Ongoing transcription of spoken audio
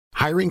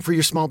Hiring for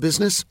your small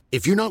business?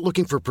 If you're not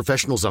looking for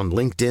professionals on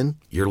LinkedIn,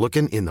 you're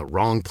looking in the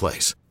wrong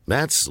place.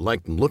 That's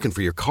like looking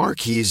for your car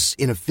keys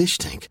in a fish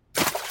tank.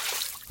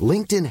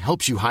 LinkedIn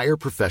helps you hire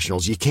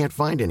professionals you can't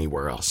find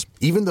anywhere else,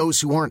 even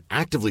those who aren't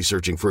actively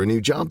searching for a new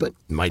job but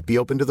might be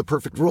open to the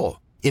perfect role.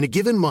 In a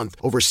given month,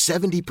 over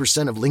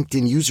 70% of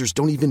LinkedIn users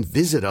don't even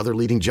visit other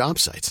leading job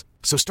sites.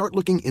 So start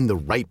looking in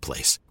the right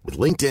place. With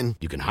LinkedIn,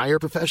 you can hire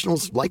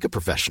professionals like a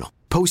professional.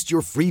 Post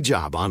your free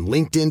job on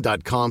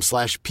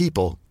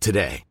linkedin.com/people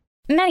today.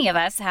 Many of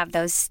us have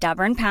those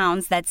stubborn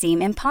pounds that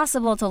seem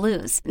impossible to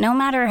lose, no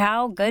matter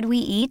how good we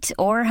eat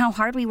or how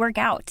hard we work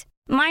out.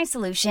 My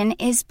solution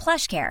is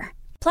PlushCare.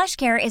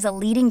 PlushCare is a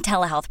leading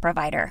telehealth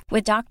provider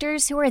with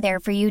doctors who are there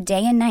for you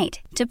day and night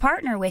to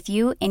partner with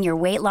you in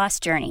your weight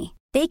loss journey.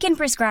 They can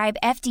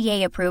prescribe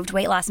FDA-approved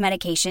weight loss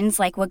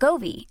medications like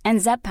Wegovy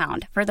and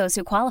Zepbound for those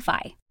who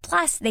qualify.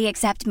 Plus, they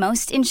accept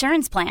most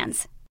insurance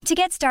plans. To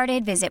get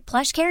started, visit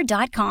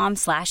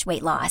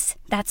plushcare.com/weightloss.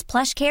 That's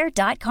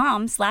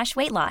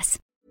plushcare.com/weightloss.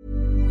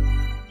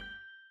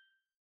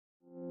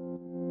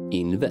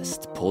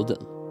 Investpodden.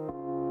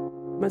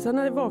 Men sen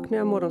när jag vaknar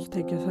i morgon så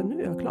tänker jag så här,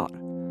 nu är jag klar.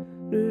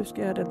 Nu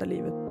ska jag rädda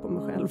livet på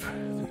mig själv.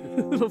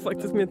 Det var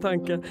faktiskt min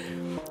tanke.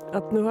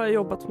 Att nu har jag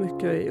jobbat så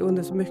mycket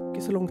under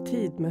så lång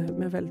tid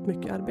med väldigt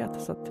mycket arbete.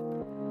 Så att,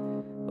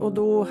 och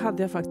då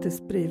hade jag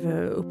faktiskt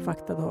blivit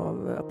uppvaktad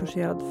av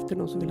approcherad till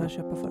någon som ville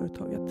köpa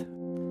företaget.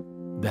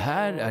 Det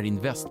här är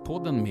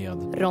Investpodden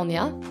med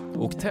Ronja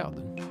och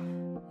Ted.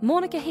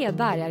 Monica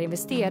Hedberg är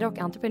investerare och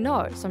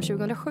entreprenör som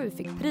 2007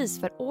 fick pris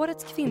för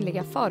årets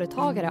kvinnliga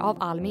företagare av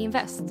Almi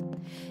Invest.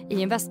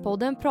 I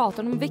Investpodden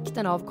pratar de om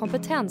vikten av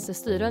kompetens i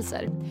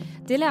styrelser,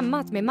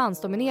 dilemmat med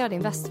mansdominerad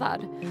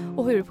investvärld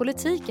och hur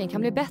politiken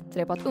kan bli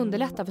bättre på att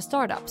underlätta för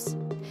startups.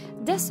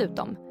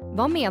 Dessutom,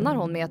 vad menar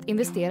hon med att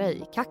investera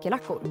i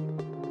kackerlackor?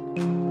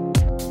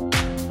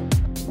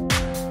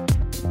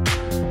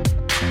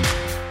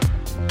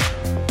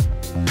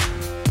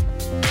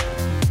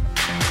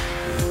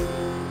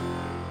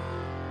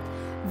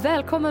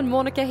 Välkommen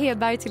Monica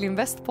Hedberg till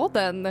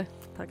Investpodden.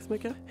 Tack så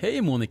mycket.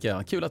 Hej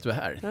Monica, kul att du är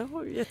här. Det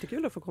var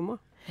jättekul att få komma.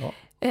 Ja.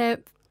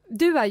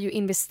 Du är ju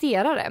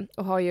investerare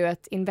och har ju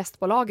ett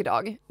investbolag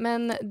idag.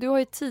 Men du har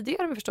ju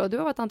tidigare du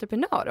har varit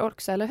entreprenör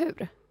också, eller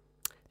hur?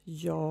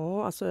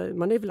 Ja, alltså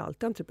man är väl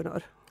alltid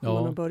entreprenör om Ja.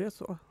 man har börjat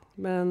så.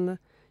 Men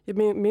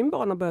min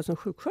bana började som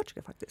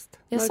sjuksköterska faktiskt.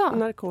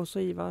 Narkos-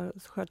 och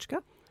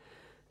IVA-sköterska.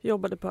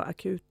 Jobbade på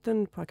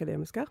akuten på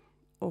Akademiska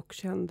och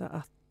kände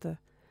att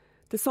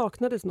det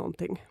saknades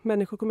någonting.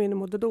 Människor kom in och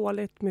mådde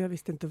dåligt, men jag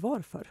visste inte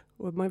varför.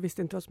 Och man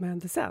visste inte vad som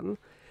hände sen.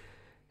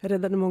 Jag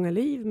räddade många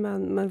liv,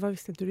 men man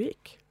visste inte hur det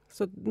gick.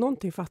 Så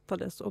någonting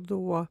fattades och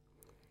då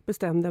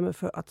bestämde jag mig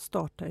för att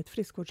starta ett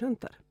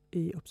friskvårdscenter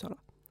i Uppsala.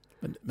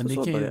 Men det,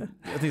 jag tänkte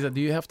att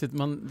det är ju häftigt,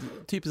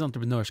 typiskt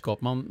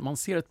entreprenörskap, man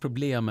ser ett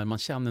problem, man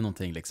känner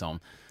någonting liksom.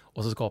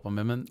 Och så skapar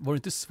man, men var det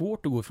inte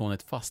svårt att gå från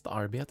ett fast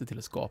arbete till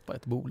att skapa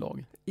ett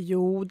bolag?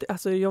 Jo,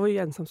 alltså jag var ju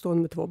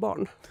ensamstående med 2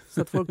 barn.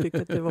 Så att folk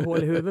tyckte att det var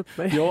hål i huvudet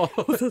på mig. Ja,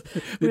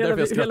 det är därför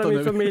jag skrattar hela min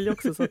nu. familj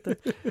också. Så att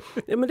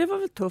ja, men det var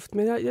väl tufft,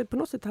 men på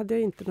något sätt hade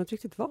jag inte något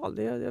riktigt val.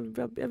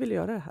 Jag ville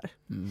göra det här.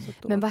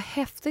 Så Men vad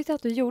häftigt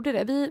att du gjorde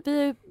det. Vi har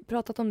ju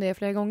pratat om det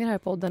flera gånger här i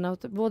podden.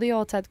 Att både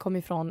jag och Ted kom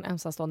ifrån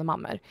ensamstående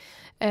mammor.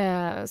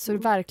 Så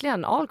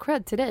verkligen all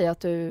cred till dig att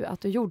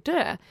du gjorde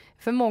det.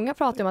 För många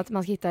pratar om att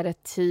man ska hitta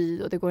rätt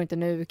tid och det går inte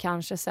nu,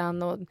 kanske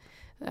sen. Och,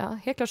 ja,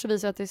 helt klart så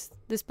visar det att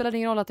det spelar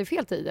ingen roll att det är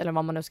fel tid eller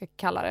vad man nu ska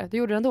kalla det. Du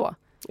gjorde det ändå?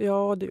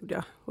 Ja, det gjorde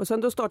jag. Och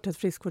sen då startade jag ett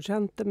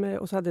friskvårdscenter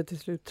och så hade jag till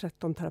slut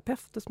 13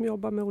 terapeuter som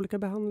jobbar med olika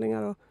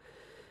behandlingar.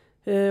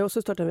 Och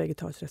så startade jag en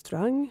vegetarisk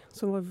restaurang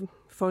som var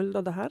följd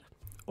av det här.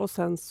 Och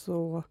sen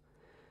så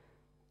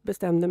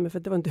bestämde mig för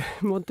att det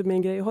var inte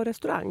min grej att ha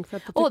restaurang.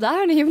 Där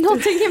har ni ju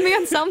någonting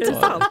gemensamt.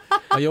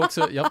 Ja, jag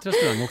har haft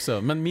restaurang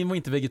också, men min var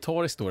inte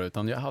vegetarisk då,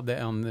 utan jag hade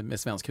en med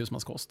svensk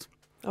husmanskost.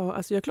 Ja,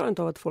 alltså jag klarar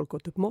inte av att folk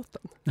åt upp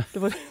maten.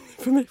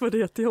 För mig var det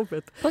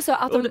jättejobbigt. Och så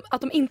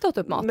att de inte åt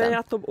upp maten? Nej,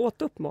 att de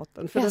åt upp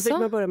maten. För då fick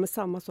man börja med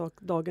samma sak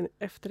dagen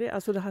efter det.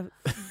 Alltså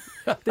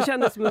det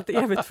kändes som ett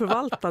evigt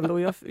förvaltande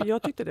och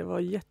jag tyckte det var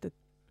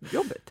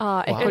jättejobbigt.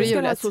 Jag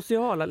älskar det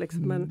sociala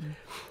liksom, men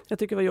jag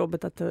tycker det var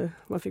jobbigt att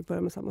man fick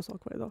börja med samma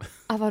sak varje dag.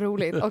 Vad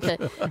roligt, okej.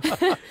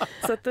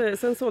 Så att,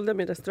 sen sålde jag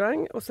min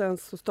restaurang och sen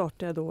så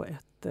startade jag då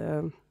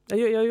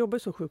jag jobbar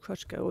som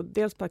sjuksköterska och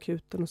dels på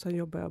akuten och sen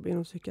jobbar jag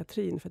inom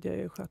psykiatrin för att jag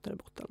är skötare i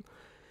botten.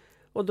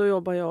 Och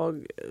då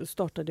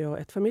startade jag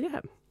ett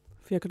familjehem.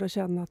 För jag kunde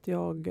känna att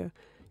jag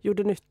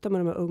gjorde nytta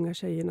med de här unga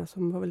tjejerna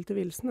som var lite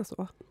vilsna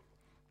så.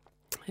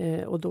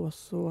 Och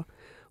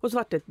så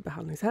var det ett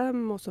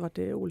behandlingshem och så var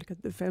det olika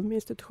 5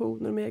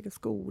 institutioner med egen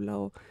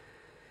skola.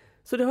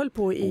 Så det höll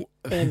på i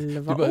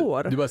 11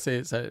 år. Du bara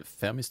säger så här,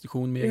 5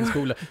 institutioner med egen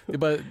skola.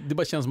 Det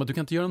bara känns som att du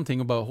kan inte göra någonting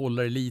och bara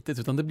hålla det litet,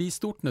 utan det blir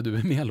stort när du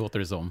är med, låter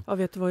det som. Ja,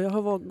 vet du vad? Jag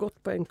har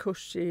gått på en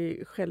kurs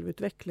i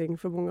självutveckling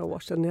för många år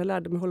sedan. Jag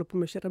lärde mig hålla på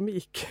med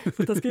keramik.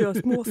 För att jag ska göra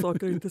små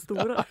saker och inte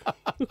stora.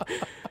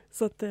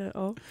 Så att,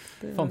 ja,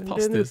 det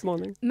är en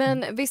utmaning.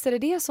 Men visst är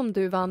det som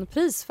du vann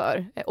pris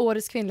för?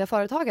 Årets kvinnliga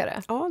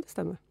företagare? Ja, det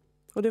stämmer.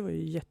 Och det var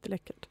ju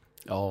jätteläckert.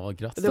 Ja,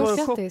 grattis. Det var en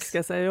Stort chock, grattis. ska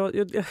jag säga.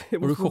 Jag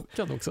Var du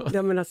chockad också?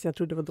 Ja, men alltså, jag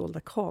trodde det var dolda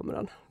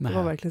kameran. Det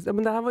var verkligen, ja,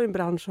 men det här var ju en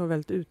bransch som var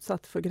väldigt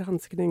utsatt för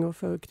granskning och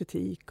för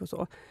kritik och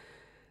så.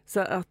 Så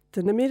att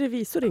när min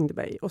revisor ringde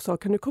mig och sa,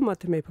 kan du komma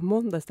till mig på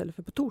måndag istället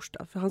för på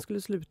torsdag? För han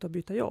skulle sluta och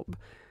byta jobb.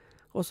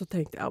 Och så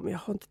tänkte jag, ja, men jag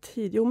har inte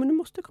tid. Jo, men du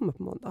måste komma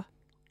på måndag.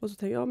 Och så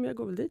tänkte jag, ja, men jag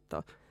går väl dit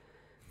då.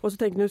 Och så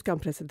tänkte jag, nu ska han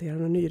presentera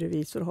en ny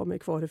revisor och ha mig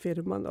kvar i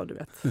firman. Och, du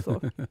vet,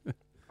 så.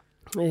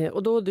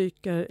 Och då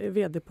dyker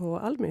vd på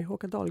Almi,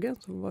 Håkan Dahlgren,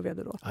 som var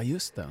vd då. Ja,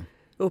 just det.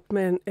 Upp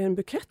med en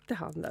bukett i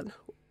handen.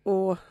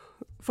 Och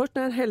först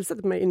när han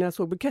hälsade mig innan jag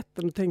såg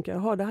buketten, då tänkte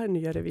jag, jaha, det här är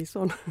nya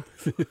revisorn.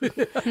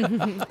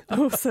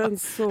 Och sen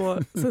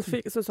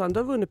så sa han, du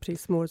har vunnit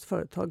pris som årets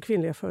företag,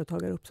 kvinnliga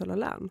företagare i Uppsala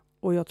län.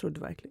 Och jag trodde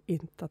verkligen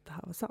inte att det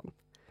här var sant.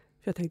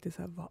 För jag tänkte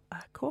så här, vad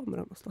är kameran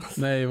någonstans?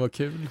 Nej, vad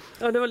kul.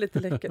 Ja, det var lite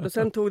läckert. Och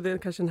sen tog det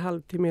kanske en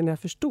halvtimme innan jag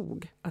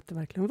förstod att det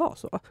verkligen var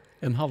så.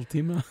 En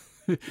halvtimme?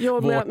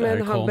 Ja, men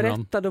han kameran?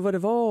 Berättade vad det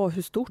var och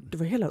hur stort det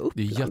var, hela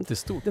Uppland. Det är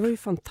jättestort. Det var ju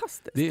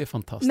fantastiskt. Det är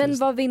fantastiskt. Men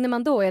vad vinner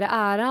man då? Är det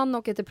äran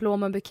och ett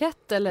diplom och en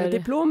bukett? Eller?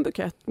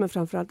 Diplombukett, men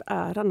framförallt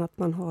äran att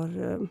man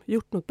har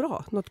gjort något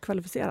bra, något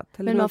kvalificerat.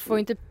 Eller Men man något... får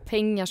inte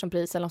pengar som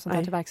pris eller något sånt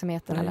där till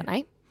verksamheten? Nej. Eller?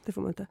 Nej, det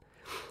får man inte.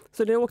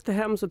 Så när jag åkte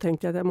hem så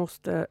tänkte jag att jag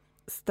måste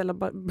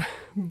ställa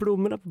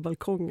blommorna på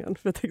balkongen.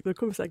 För jag tänkte att de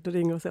kommer säkert att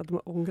ringa och säga att de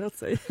har ångrat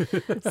sig.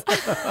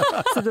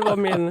 Så det var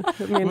min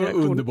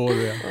reaktion. Underbar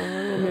det. Ja,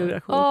 det var min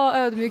reaktion.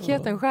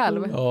 Ödmjukheten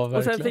själv. Ja,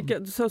 Och sen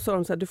verkligen. så sa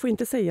de så här, du får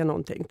inte säga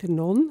någonting till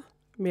någon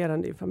mer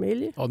än din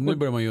familj. Ja, nu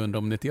börjar man ju undra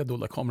om det är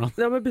dolda kameran.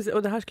 Ja, men precis.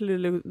 Och det här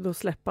skulle då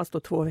släppas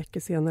 2 veckor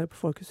senare på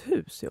Folkets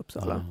hus i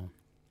Uppsala.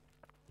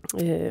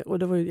 Och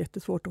det var ju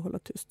jättesvårt att hålla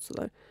tyst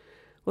sådär.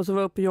 Och så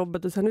var jag uppe på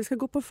jobbet och sen vi ska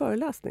gå på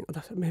föreläsning. Och då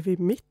sa men vi är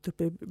mitt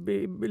uppe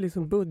i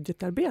liksom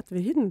budgetarbete, vi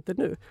hinner inte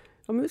nu.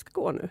 Ja, men vi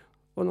ska gå nu.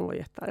 Och de var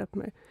jättearga på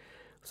mig.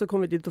 Och så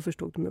kom vi dit och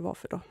förstod de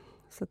varför då.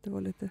 Så att det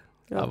var lite...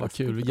 Ja, vad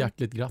kul.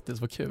 Hjärtligt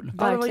grattis, vad kul.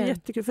 Ja, det var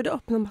jättekul, för det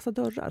öppnade en massa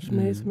dörrar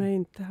som jag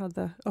inte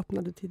hade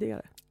öppnade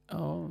tidigare.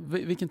 Ja,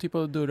 vilken typ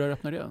av dörrar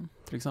öppnar det,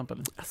 till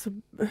exempel? Alltså,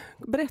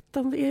 berätta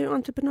om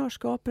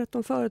entreprenörskap, berätta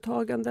om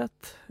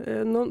företagandet.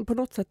 På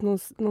något sätt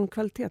någon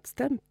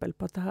kvalitetsstämpel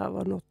på att det här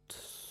var något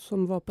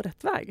som var på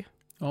rätt väg.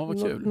 Ja,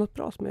 vad kul. Något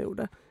bra som jag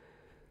gjorde.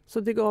 Så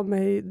det gav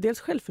mig dels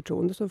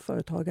självförtroende som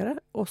företagare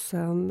och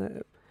sen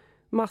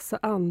massa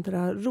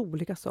andra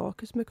roliga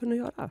saker som jag kunde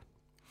göra.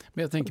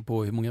 Men jag tänker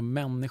på hur många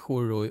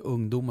människor och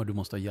ungdomar du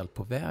måste ha hjälpt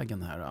på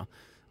vägen här.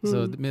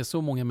 Så med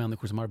så många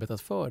människor som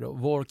arbetat för det, och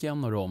var och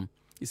en av dem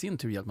i sin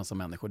tur hjälpt massa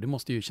människor. Det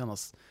måste ju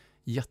kännas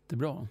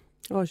jättebra.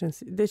 Ja,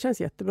 det känns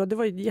jättebra. Det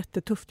var ett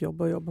jättetufft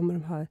jobb att jobba med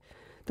de här.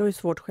 Det var ju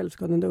svårt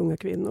självskadande unga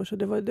kvinnor. Så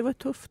det var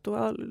tufft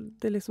och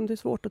det är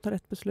svårt att ta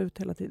rätt beslut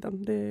hela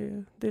tiden.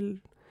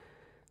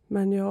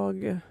 Men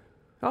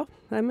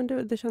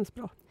det känns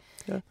bra.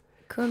 Ja.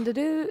 Kunde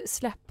du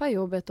släppa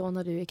jobbet då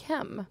när du gick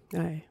hem?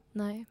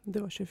 Nej, det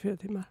var 24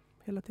 timmar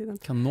hela tiden.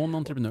 Kan någon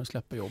entreprenör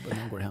släppa jobbet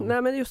när de går hem?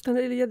 Nej, men just när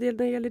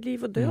det gäller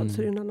liv och död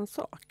så är det en annan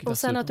sak. Och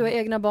sen att du har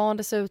egna barn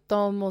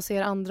dessutom och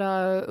ser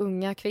andra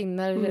unga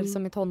kvinnor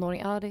som är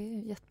tonåringar. Ja, det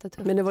är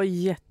jättetufft. Men det var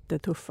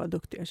jättetuffa,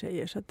 duktiga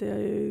tjejer. Så att jag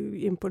är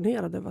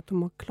imponerad över att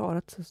de har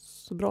klarat sig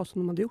så bra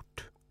som de hade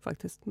gjort.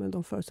 Faktiskt, med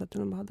de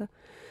förutsättningar de hade.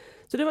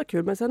 Så det var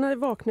kul. Men sen när jag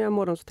vaknade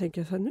imorgon så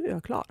tänker jag så här, nu är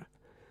jag klar.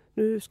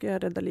 Nu ska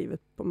jag rädda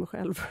livet på mig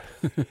själv.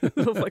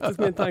 Det var faktiskt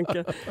min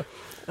tanke.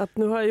 Att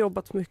nu har jag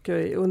jobbat så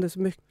mycket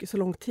under så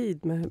lång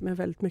tid med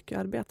väldigt mycket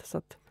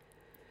arbete.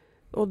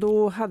 Och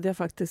då hade jag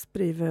faktiskt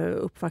blivit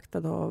uppvaktad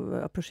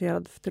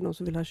approcherad till någon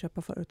som ville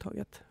köpa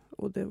företaget.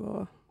 Och det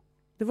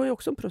var ju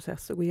också en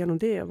process att gå igenom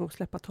det och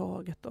släppa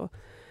taget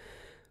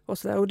och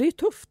sådär. Och det är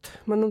tufft.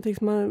 Men någonting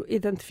som man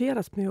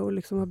identifieras med och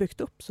liksom har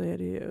byggt upp så är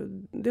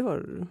det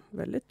var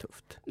väldigt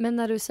tufft. Men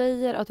när du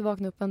säger att du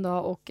vaknade upp en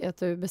dag och att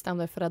du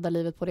bestämde dig för att rädda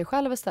livet på dig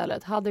själv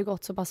istället. Hade det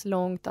gått så pass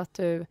långt att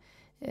du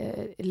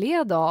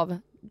led av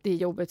det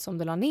jobbet som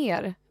du la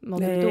ner?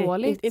 Mådde du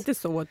dåligt? Inte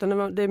så.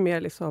 Utan det är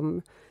mer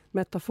liksom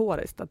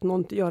metaforiskt.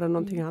 Att göra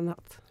någonting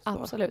annat.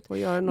 Absolut. Och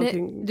göra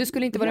någonting du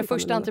skulle inte vara den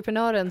första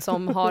entreprenören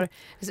som har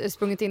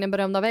sprungit in i den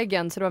berömda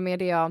väggen. Så det var mer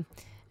det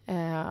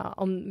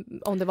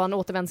om det var en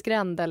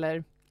återvändsgränd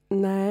eller...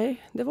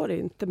 Nej, det var det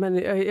inte. Men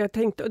jag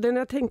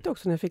tänkte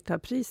också när jag fick det här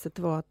priset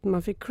var att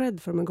man fick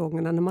cred för de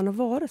gångerna när man har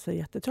varit så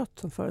jättetrött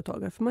som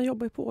företagare. För man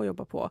jobbar ju på och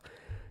jobbar på.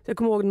 Jag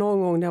kommer ihåg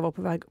någon gång när jag var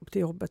på väg upp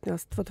till jobbet när jag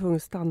var tvungen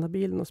att stanna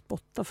bilen och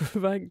spotta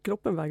för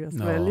kroppen vägrade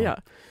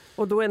svälja.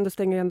 Och då ändå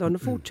stänger jag dörren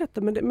och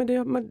fortsätter. Men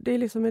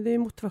det är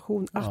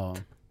motivation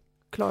att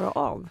klara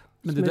av.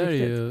 Men det där är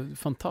ju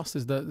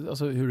fantastiskt.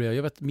 Alltså, hur är det?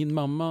 Jag vet, min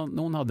mamma,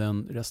 när hon hade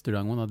en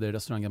restaurang, hon hade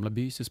restaurang Gamla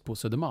Bysis på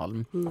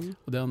Södermalm.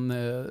 Och den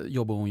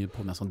jobbade hon ju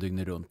på nästan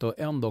dygnet runt. Och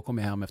en dag kom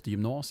jag hem efter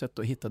gymnasiet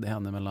och hittade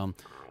henne mellan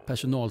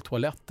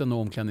personaltoaletten och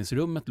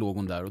omklädningsrummet låg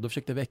hon där. Och då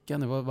försökte jag väcka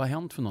henne, vad har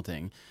hänt för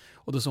någonting?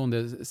 Och då sa hon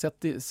det,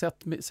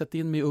 sätt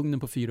in mig i ugnen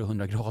på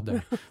 400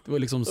 grader. Det var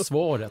liksom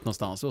svaret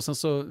någonstans. Och sen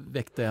så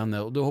väckte jag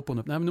henne och då hoppade hon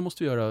upp, nej men nu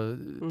måste vi göra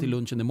till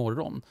lunchen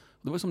imorgon. Och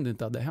det var som det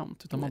inte hade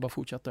hänt, utan man bara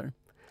fortsätter.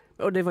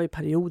 Och det var ju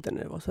perioden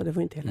det var, så det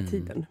var inte hela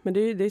tiden. Men det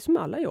är som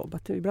alla jobb,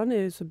 att ibland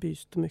är det så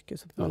byst och mycket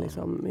så att man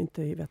liksom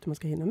inte vet hur man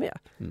ska hinna med.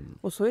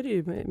 Och så är det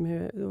ju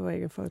med att vara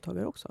egen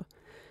företagare också.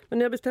 Men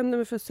när jag bestämde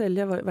mig för att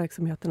sälja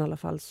verksamheten i alla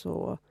fall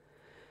så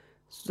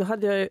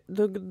hade jag,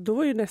 då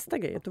var ju nästa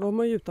grej, då var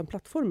man ju utan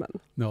plattformen.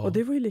 Ja. Och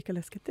det var ju lika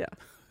läskigt det.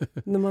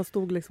 När man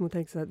stod liksom och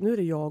tänkte så här, nu är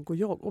det jag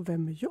och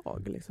vem är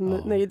jag?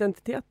 Liksom. När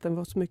identiteten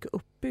var så mycket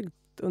uppbyggd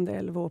under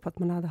 11 år på att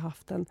man hade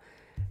haft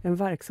en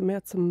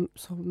verksamhet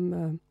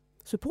som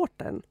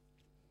supportade en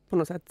på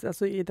något sätt,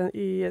 alltså i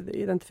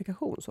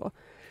identifikation så.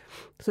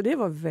 Så det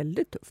var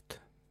väldigt tufft.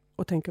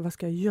 Och tänka, vad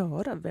ska jag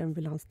göra? Vem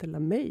vill anställa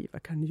mig?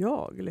 Vad kan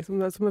jag?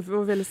 Liksom, som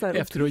var väldigt så här,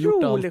 efter att ha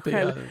gjort allt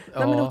det.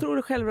 Nej, men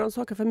otroligt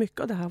självrannsakan, för mycket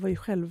av det här var ju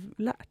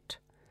självlärt.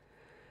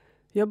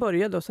 Jag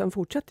började och sen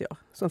fortsatte jag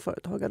som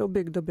företagare och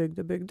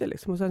byggde.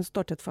 Liksom. Och sen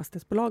startade ett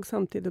fastighetsbolag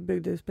samtidigt och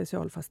byggde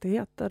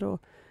specialfastigheter.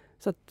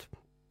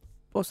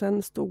 Och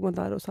sen stod man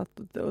där och satt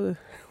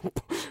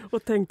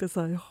och tänkte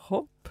så här,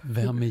 jaha.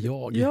 Vem är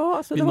jag? Ja,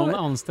 alltså vill någon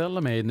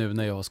anställa mig nu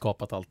när jag har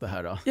skapat allt det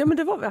här? Då? Ja, men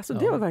det var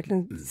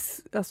verkligen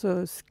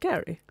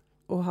scary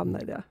att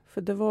hamna i det.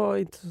 För det var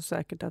inte så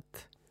säkert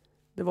att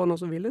det var någon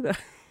som ville det.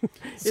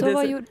 Så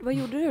vad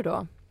gjorde du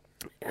då?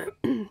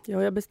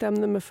 Ja, jag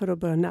bestämde mig för att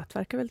börja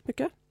nätverka väldigt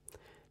mycket.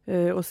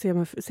 Och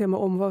se mig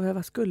om vad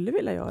jag skulle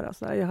vilja göra.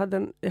 Så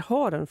jag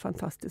har en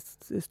fantastisk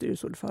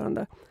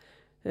styrelseordförande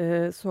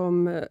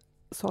som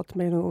sa till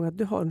mig någon gång att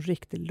du har en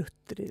riktig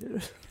lutter i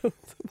dig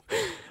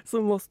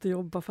som måste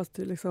jobba fast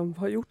du liksom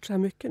har gjort så här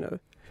mycket nu.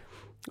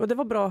 Och det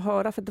var bra att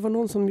höra, för det var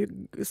någon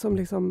som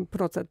liksom på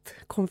något sätt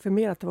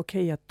konfirmerade att det var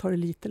okej att ta det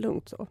lite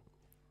lugnt. Så.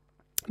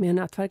 Men jag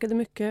nätverkade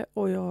mycket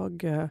och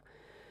jag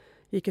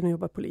gick in och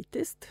jobbade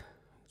politiskt.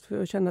 Så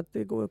jag kände att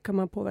kan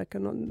man påverka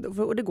någon,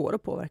 och det går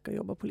att påverka och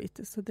jobba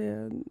politiskt. Så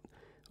det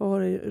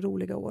var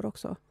roliga år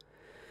också.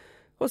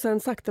 Och sen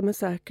sakta men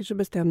säkert så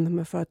bestämde jag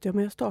mig för att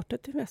jag startade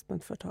ett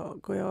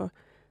investmentföretag och jag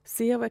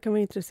ser vad jag kan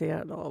vara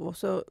intresserad av. Och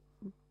så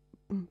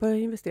började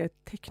jag investera i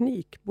ett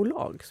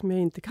teknikbolag som jag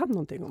inte kan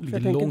någonting om. Det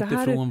är långt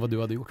ifrån vad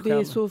du hade gjort själv.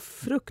 Det är så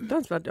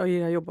fruktansvärt.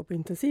 Jag jobbar på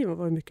intensiven och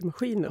var mycket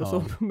maskiner och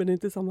så, men det är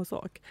inte samma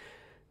sak.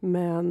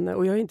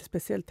 Och jag är inte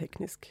speciellt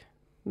teknisk.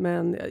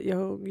 Men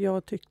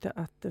jag tyckte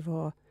att det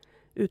var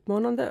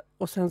utmanande.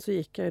 Och sen så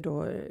gick jag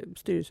då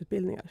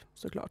styrelseutbildningar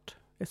såklart.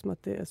 Eftersom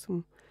att det är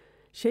som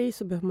tjej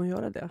så behöver man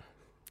göra det.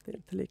 Det är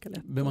inte lika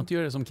lätt. Behöver man inte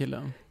göra det som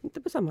kille?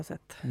 Inte på samma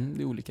sätt.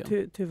 Det är olika.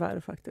 Tyvärr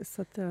faktiskt.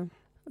 Så att,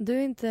 du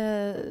är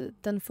inte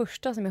den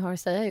första som jag har att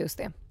säga just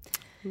det.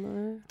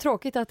 Nej.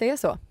 Tråkigt att det är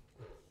så.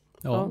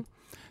 Ja.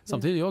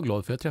 Samtidigt är jag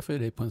glad för jag träffade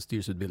dig på en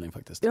styrelseutbildning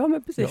faktiskt. Ja,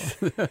 men precis.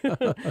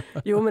 Ja.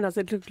 Jo, men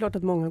alltså, det är klart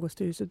att många går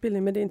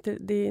styrelseutbildning, men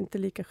det är inte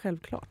lika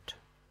självklart.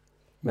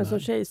 Men som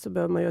tjej så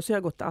behöver man göra, så jag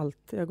har gått allt.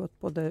 Jag har gått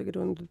både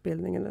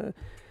grundutbildningen,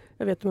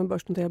 jag vet om en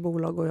börsnoterade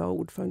bolag och jag har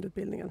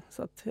ordförandeutbildningen.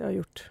 Så att jag har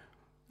gjort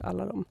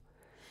alla dem.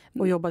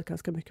 Och jobbat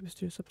ganska mycket med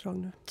styrelseuppdrag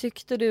nu.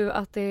 Tyckte du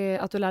att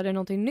du lärde dig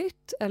någonting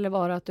nytt eller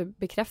var det att du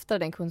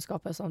bekräftade den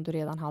kunskapen som du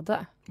redan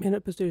hade? Menar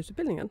du på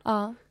styrelseutbildningen?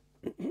 Ja.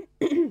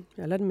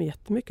 Jag lärde mig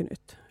jättemycket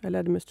nytt. Jag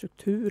lärde mig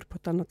struktur på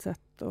ett annat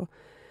sätt.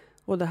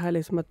 Och det här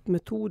liksom att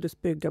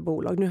metodiskt bygga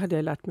bolag. Nu hade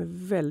jag lärt mig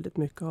väldigt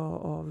mycket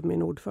av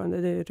min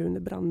ordförande. Det är Rune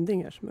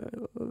Brandinger som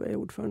är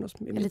ordförande hos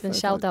en liten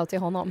shout-out till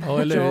honom.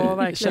 Ja, eller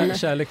verkligen.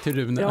 Kärlek till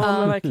Rune. Ja,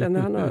 men verkligen.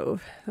 Han var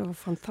en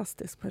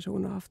fantastisk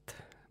person att ha haft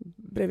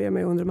bredvid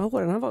mig under de här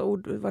åren.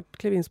 Han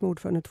klev in som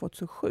ordförande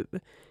 2007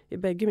 i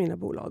bägge mina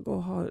bolag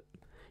och har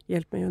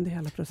hjälpt mig under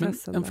hela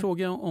processen. Men en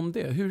fråga om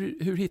det.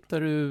 Hur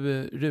hittar du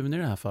Rune i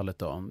det här fallet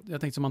då?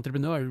 Jag tänkte som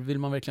entreprenör, vill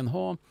man verkligen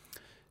ha...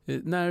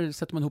 När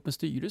sätter man ihop en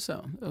styrelse?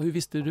 Hur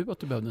visste du att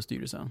du behövde en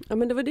styrelse? Ja,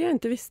 men det var det jag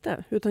inte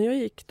visste. Utan jag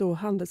gick då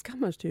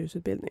Handelskammarens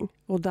styrelseutbildning.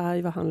 Och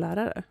där var han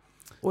lärare.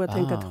 Och jag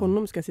tänkte att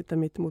honom ska sitta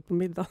mitt emot på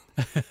middag.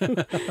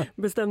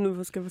 Bestämde mig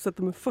för att jag ska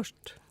sätta mig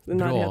först i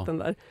närheten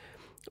där.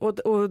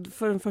 Och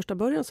för den första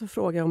början så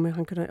frågade jag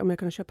om jag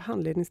kunde köpa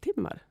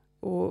handledningstimmar.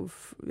 Och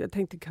jag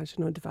tänkte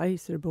kanske någon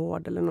advisory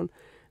board eller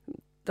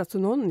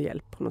någon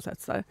hjälp på något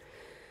sätt. Så här.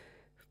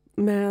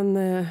 Men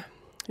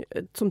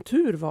som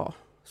tur var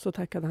så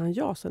tackade han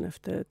ja sen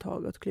efter ett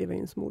tag att kliva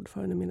in som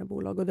ordförande i mina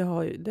bolag. Och det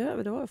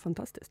var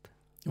fantastiskt.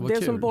 Det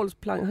är som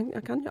bollsplang.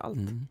 Han kan ju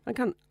allt. Han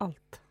kan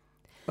allt.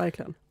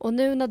 Verkligen. Och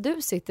nu när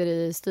du sitter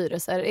i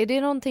styrelser, är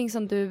det någonting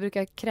som du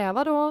brukar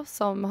kräva då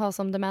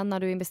som demän när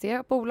du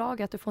investerar på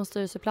bolag? Att du får en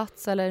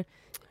styrelseplats eller?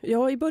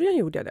 Ja, i början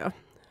gjorde jag det.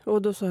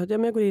 Och då sa jag att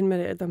jag går in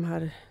med de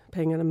här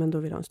pengarna men då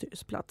vill jag ha en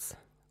styrelseplats.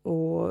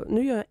 Och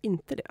nu gör jag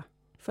inte det.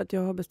 För att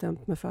jag har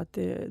bestämt mig för att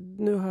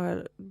nu har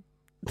jag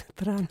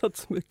tränat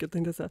så mycket.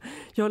 Tänkte jag säga.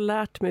 Jag har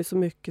lärt mig så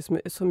mycket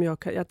som jag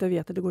kan, att jag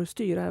vet att det går att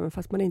styra även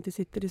fast man inte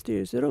sitter i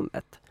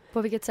styrelserummet.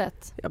 På vilket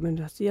sätt? Ja,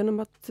 men genom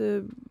att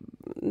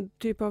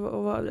typ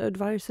av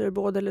advisor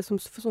både eller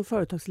som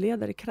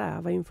företagsledare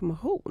kräva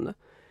information.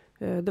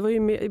 Det var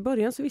ju i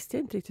början så visste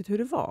jag inte riktigt hur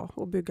det var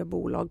att bygga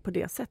bolag på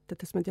det sättet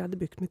eftersom jag hade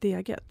byggt mitt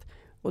eget.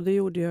 Och det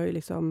gjorde jag ju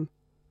liksom,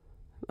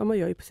 man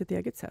gör ju på sitt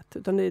eget sätt.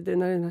 Utan när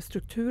den här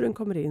strukturen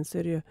kommer in så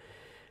är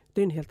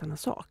det en helt annan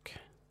sak.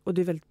 Och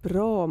det är väldigt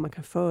bra om man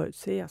kan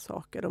förutse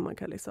saker. Och man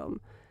kan liksom,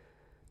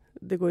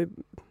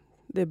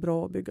 det är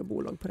bra att bygga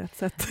bolag på rätt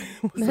sätt.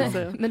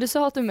 Men du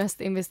sa att du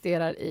mest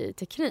investerar i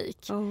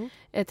teknik.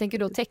 Tänker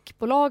du då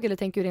techbolag eller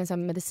tänker du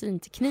ren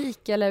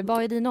medicinteknik? Eller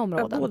vad är dina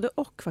områden? Både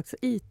och faktiskt.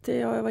 IT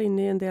jag var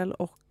inne i en del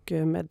och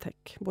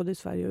medtech. Både i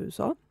Sverige och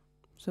USA.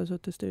 Så jag har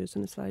suttit i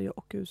styrelsen i Sverige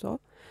och USA.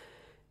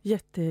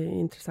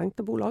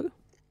 Jätteintressanta bolag.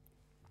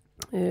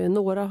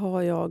 Några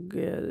har jag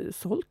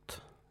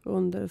sålt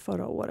under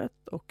förra året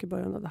och i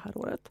början av det här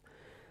året.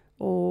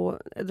 Och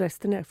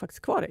resten är jag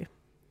faktiskt kvar i.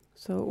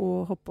 Så,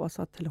 och hoppas,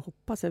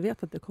 jag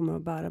vet att det kommer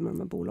att bära med de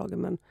här bolagen.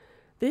 Men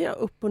det är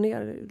upp och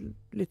ner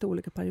lite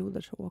olika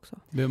perioder så också.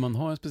 Behöver man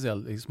ha en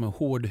speciell liksom,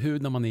 hård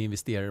hud när man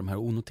investerar i de här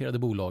onoterade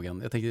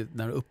bolagen? Jag tänker,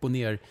 när det är upp och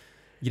ner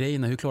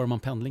grejerna, hur klarar man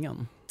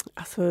pendlingen?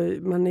 Alltså,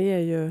 man är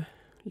ju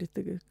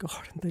lite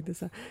galen, tänkte jag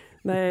säga.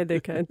 Nej, det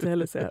kan jag inte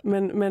heller säga.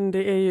 Men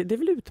det är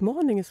väl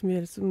utmaningen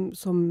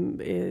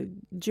som är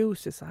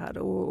juicy så här.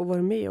 Och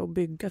vara med och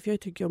bygga. För jag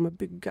tycker om att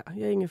bygga.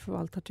 Jag är ingen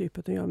förvaltartyp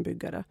utan jag är en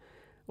byggare.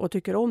 Och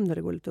tycker om när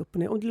det går lite upp och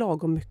ner. Och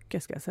lagom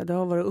mycket ska jag säga. Det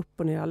har varit upp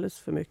och ner alldeles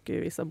för mycket i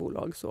vissa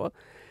bolag. Så.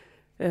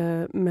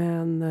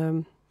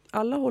 Men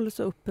alla håller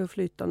sig uppe och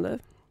flytande.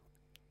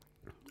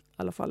 I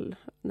alla fall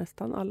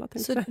nästan alla.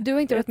 Så du har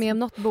inte varit med om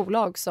något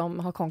bolag som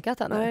har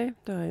konkat ännu? Nej,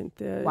 det har jag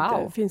inte.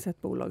 Wow. Det finns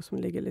ett bolag som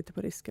ligger lite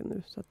på risken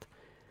nu. Så att,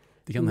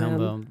 det kan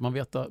hända.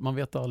 Man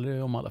vet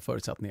aldrig om alla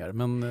förutsättningar.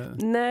 Men...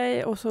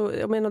 Nej, och så,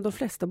 jag menar de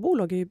flesta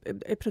bolag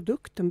är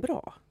produkten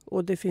bra.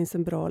 Och det finns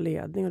en bra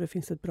ledning och det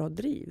finns ett bra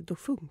driv. Då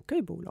funkar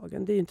ju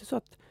bolagen. Det är ju inte så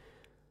att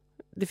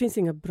det finns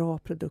inga bra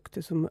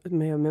produkter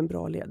med en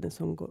bra ledning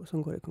som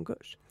går i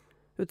konkurs.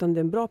 Utan det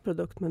är en bra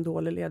produkt med en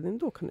dålig ledning,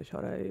 då kan du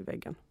köra i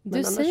väggen. Men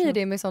du säger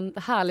det med sånt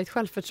härligt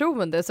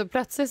självförtroende, så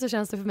plötsligt så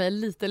känns det för mig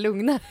lite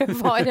lugnare att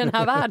vara i den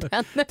här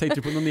världen. Tänkte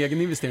du på någon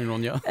egen investering,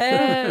 Ronja?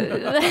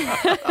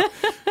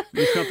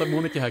 Det är skönt att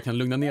Monica här kan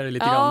lugna ner dig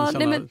lite grann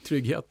och känna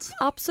trygghet.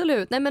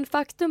 Absolut. Nej, men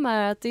faktum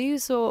är att det är ju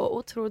så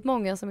otroligt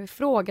många som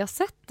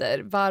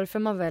ifrågasätter varför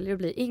man väljer att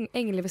bli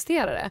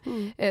ängelinvesterare.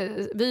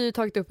 Vi har ju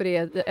tagit upp i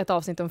ett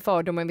avsnitt om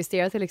fördom och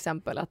investera till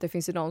exempel, att det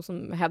finns ju de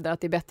som hävdar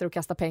att det är bättre att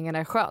kasta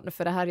pengarna i sjön,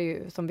 för det här är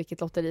ju som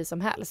vilket lotteri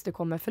som helst, du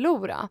kommer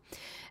förlora.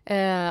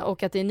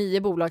 Och att det är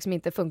 9 bolag som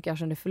inte funkar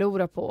som du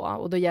förlorar på,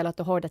 och då gäller att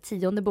du har det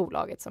 10:e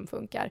bolaget som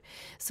funkar.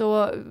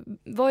 Så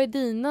vad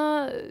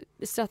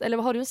är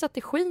vad har du en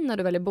strategi när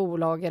du väljer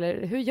bolag,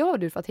 eller hur gör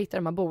du för att hitta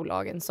de här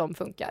bolagen som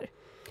funkar?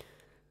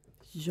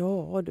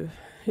 Ja du,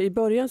 i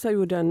början så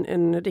gjorde jag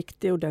en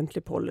riktig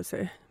ordentlig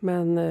policy,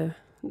 men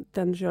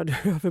den körde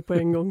jag över på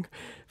en gång.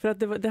 För att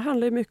det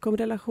handlar ju mycket om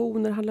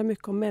relationer, det handlar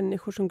mycket om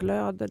människor som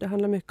glöder, det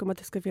handlar mycket om att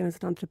det ska finnas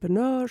en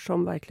entreprenör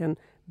som verkligen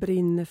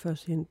brinner för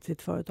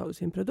sitt företag och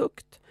sin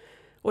produkt.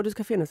 Och det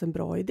ska finnas en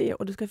bra idé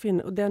och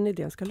den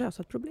idén ska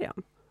lösa ett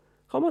problem.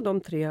 Har man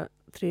de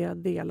tre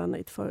delarna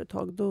i ett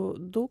företag,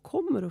 då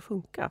kommer det att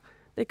funka.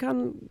 Det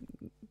kan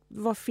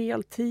vara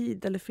fel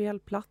tid eller fel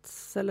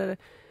plats eller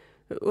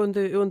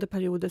under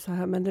perioder så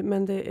här,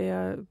 men det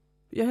är,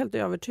 jag är helt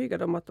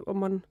övertygad om att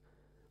om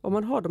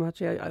man har de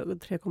här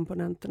tre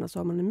komponenterna så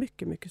har man en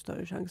mycket, mycket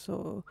större chans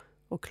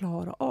att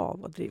klara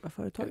av att driva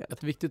företaget.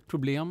 Ett viktigt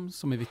problem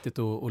som är viktigt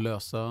att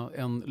lösa,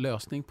 en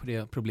lösning på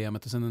det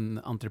problemet och sen en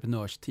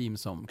entreprenörsteam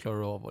som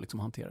klarar av att liksom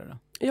hantera det.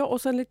 Ja,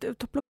 och sen lite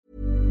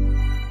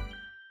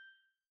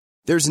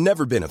There's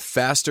never been a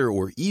faster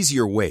or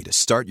easier way to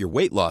start your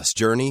weight loss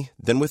journey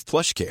than with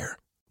PlushCare.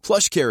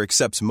 PlushCare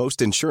accepts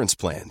most insurance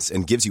plans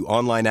and gives you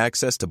online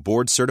access to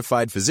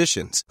board-certified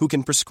physicians who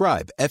can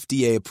prescribe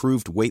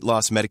FDA-approved weight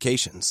loss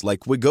medications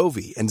like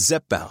Wegovy and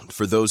Zepbound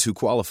for those who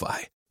qualify.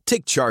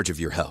 Take charge of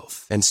your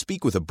health and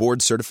speak with a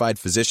board-certified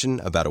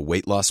physician about a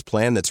weight loss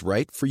plan that's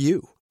right for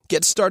you.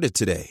 Get started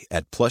today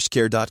at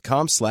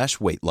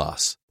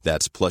plushcare.com/weightloss.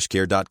 That's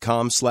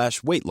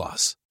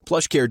plushcare.com/weightloss.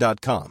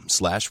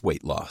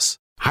 plushcare.com/weightloss.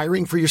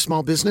 Hiring for your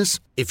small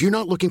business? If you're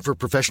not looking for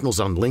professionals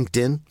on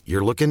LinkedIn,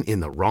 you're looking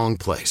in the wrong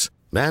place.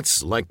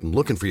 That's like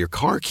looking for your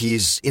car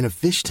keys in a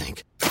fish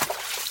tank.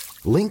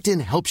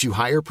 LinkedIn helps you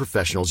hire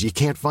professionals you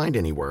can't find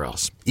anywhere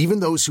else, even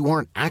those who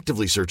aren't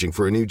actively searching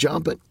for a new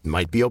job but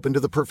might be open to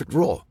the perfect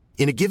role.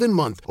 In a given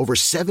month, over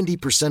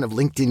 70% of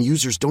LinkedIn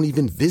users don't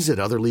even visit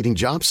other leading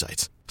job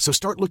sites. So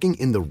start looking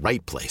in the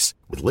right place.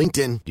 With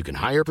LinkedIn, you can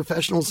hire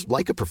professionals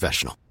like a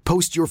professional.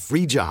 Post your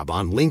free job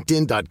on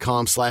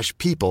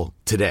linkedin.com/people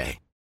today.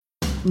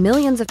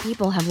 Millions of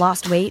people have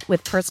lost weight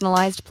with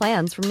personalized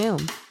plans from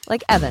Noom.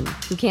 Like Evan,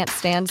 who can't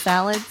stand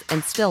salads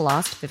and still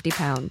lost 50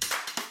 pounds.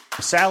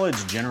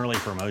 Salads generally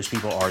for most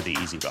people are the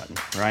easy button,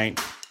 right?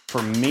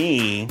 For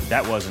me,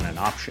 that wasn't an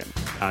option.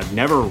 I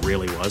never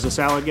really was a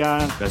salad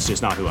guy. That's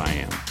just not who I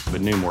am.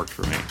 But Noom worked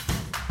for me.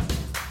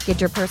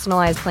 Get your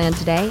personalized plan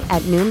today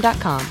at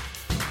Noom.com.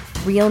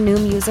 Real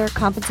Noom user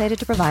compensated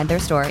to provide their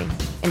story.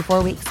 In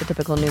 4 weeks, the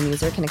typical Noom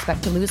user can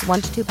expect to lose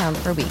 1 to 2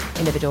 pounds per week.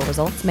 Individual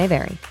results may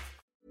vary.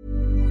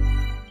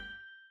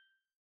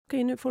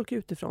 Nu folk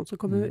utifrån som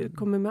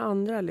kommer med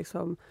andra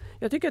liksom.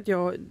 Jag tycker att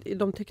i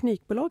de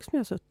teknikbolag som jag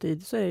har suttit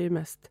i så är jag ju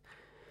mest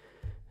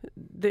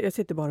Jag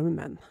sitter bara med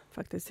män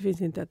faktiskt. Det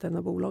finns inte ett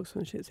enda bolag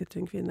som sitter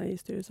en kvinna i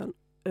styrelsen.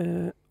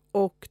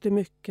 Och det är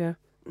mycket,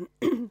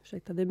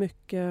 det är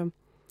mycket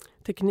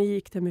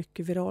teknik, det är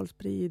mycket viral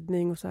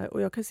spridning och så här.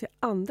 Och jag kan se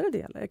andra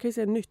delar. Jag kan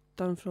se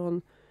nyttan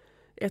från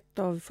ett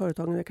av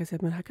företagen. Jag kan se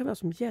att men här kan vara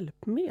som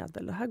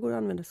hjälpmedel. Det här går att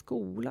använda i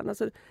skolan.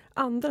 Alltså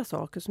andra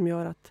saker som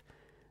gör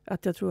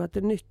att jag tror att det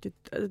är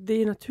nyttigt. Det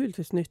är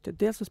naturligtvis nyttigt.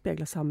 Dels att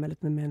spegla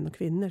samhället med män och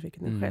kvinnor,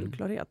 vilket är en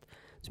självklarhet.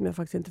 Som jag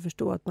faktiskt inte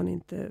förstår att man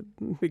inte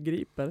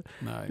begriper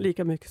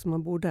lika mycket som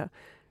man borde.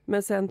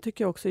 Men sen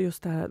tycker jag också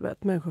just det här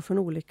att människor från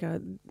olika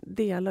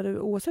delar,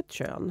 oavsett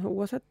kön,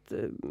 oavsett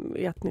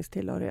etnisk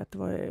tillhörighet,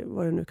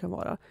 vad det nu kan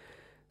vara,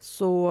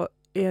 så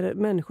är det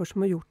människor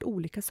som har gjort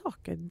olika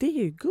saker. Det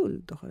är ju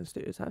guld att ha en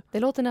styrelse. Det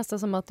låter nästan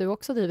som att du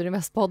också driver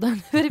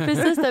Investpodden. Det är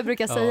precis det jag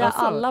brukar säga.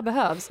 Alla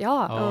behövs.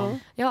 Ja,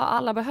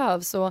 alla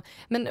behövs.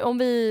 Men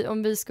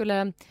om vi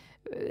skulle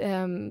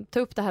ta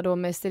upp det här då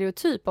med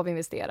stereotyp av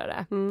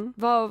investerare.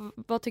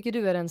 Vad tycker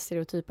du är den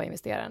stereotypa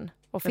investeraren?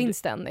 Och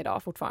finns den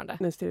idag fortfarande?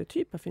 Den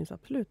stereotypa finns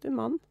absolut. Det är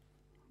man.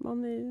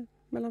 Man är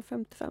mellan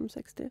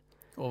 55-60.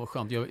 Vad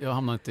skönt. Jag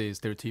hamnar inte i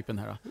stereotypen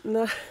här.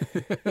 Nej.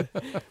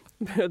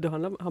 Du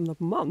hamnar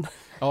på man.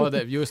 Ja,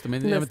 just det.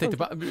 Men jag tänkte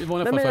på i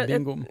vanliga fall för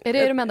bingo. Är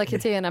det de enda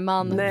kriterierna?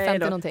 Man,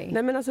 50 någonting?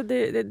 Nej, men alltså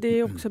det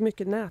är också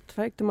mycket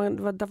nätverk.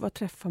 Var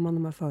träffar man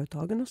de här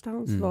företagen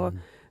någonstans?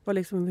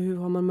 Hur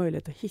har man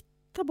möjlighet att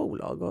hitta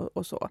bolag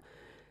och så?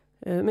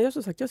 Men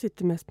jag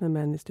sitter mest med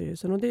män i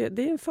styrelsen. Och det är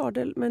en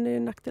fördel, men det är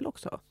en nackdel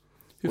också.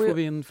 Hur får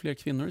vi in fler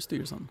kvinnor i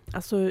styrelsen?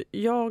 Alltså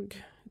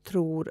jag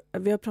tror,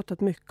 vi har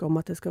pratat mycket om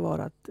att det ska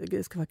vara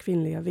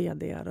kvinnliga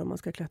vd:ar och man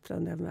ska klättra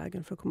den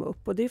vägen för att komma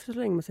upp. Och det är för så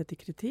länge man sätter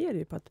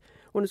kriterier på att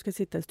om du ska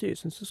sitta i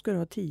styrelsen så ska du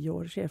ha 10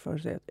 års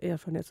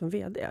erfarenhet som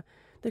vd.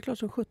 Det är klart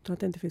som 17 att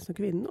det inte finns några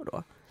kvinnor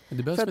då.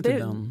 Det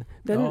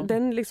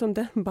behövs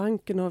inte den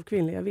banken av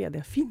kvinnliga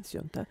vd finns ju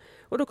inte.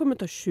 Och då kommer det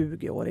ta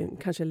 20 år,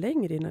 kanske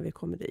längre innan vi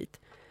kommer dit.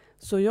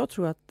 Så jag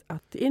tror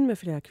att in med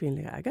flera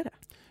kvinnliga ägare.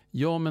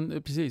 Ja,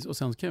 men precis. Och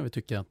sen kan jag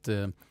tycka att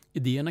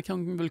idéerna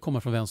kan väl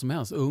komma från vem som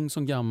helst. Ung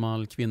som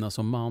gammal, kvinna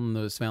som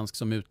man, svensk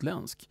som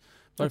utländsk.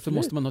 Varför Absolut.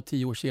 Måste man ha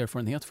 10 års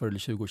erfarenhet för eller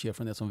 20 års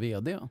erfarenhet som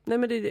vd? Nej,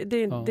 men det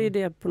är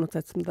det på något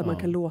sätt där man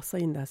kan låsa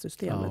in det här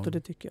systemet och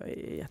det tycker jag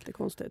är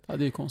jättekonstigt. Ja,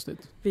 det är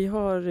konstigt. Vi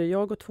har,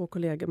 jag och 2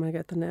 kollegor,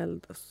 Margareta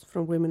Neld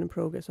från Women in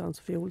Progress och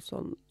Ann-Sofie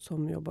Olsson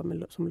som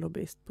jobbar som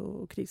lobbyist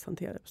på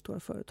krishanterare på stora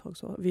företag.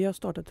 Så vi har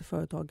startat ett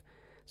företag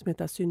som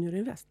heter Senior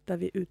Invest där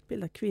vi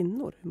utbildar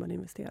kvinnor hur man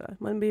investerar.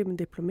 Man blir en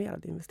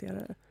diplomerad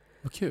investerare.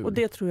 Vad kul. Och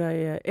det tror jag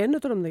är en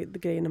av de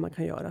grejerna man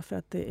kan göra för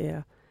att det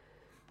är.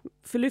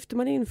 För lyfter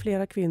man in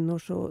flera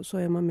kvinnor så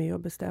är man med och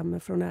bestämmer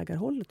från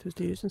ägarhållet hur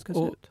styrelsen ska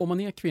se ut. Om man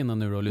är kvinna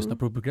nu och lyssnar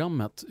på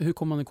programmet, hur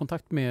kommer man i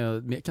kontakt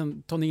med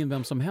tar ni in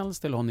vem som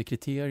helst eller har ni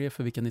kriterier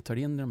för vilka ni tar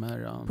in i de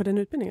här? På den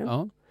utbildningen?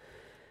 Ja.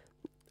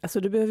 Alltså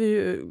du behöver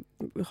ju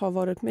ha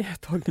varit med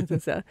ett tag.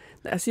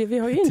 Alltså, vi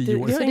har ju inte,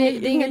 så det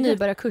är ingen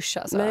nybörjarkurs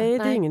alltså? Nej,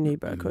 det är ingen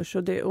nybörjarkurs.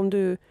 Och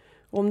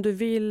om du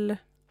vill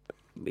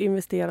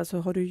investera så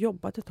har du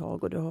jobbat ett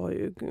tag och du har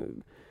ju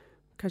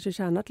kanske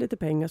tjänat lite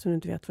pengar som du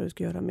inte vet vad du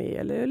ska göra med.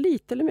 Eller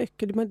lite eller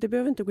mycket. Det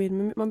behöver inte gå in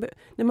med,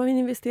 när man vill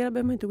investera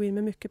behöver man inte gå in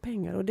med mycket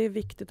pengar. Och det är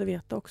viktigt att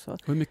veta också.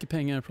 Hur mycket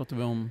pengar pratar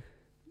vi om?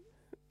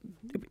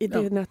 I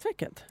det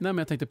nätverket? Nej, men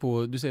jag tänkte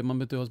på, du säger att man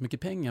behöver inte ha så mycket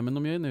pengar, men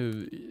om jag är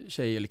nu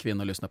tjej eller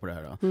kvinna och lyssnar på det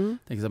här,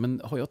 tänker så här,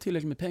 men har jag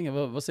tillräckligt med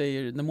pengar? Vad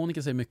säger, när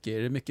Monica säger mycket,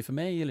 är det mycket för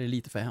mig eller är det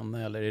lite för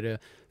henne? Eller är det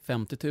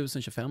 50 000,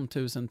 25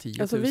 000, 10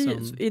 000? Alltså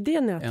i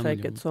det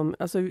nätverket som,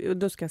 alltså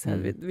då ska jag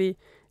säga,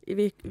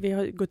 vi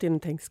har gått in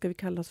och tänkt, ska vi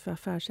kalla oss för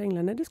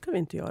affärsänglar? Nej, det ska vi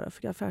inte göra,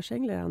 för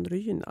affärsänglar är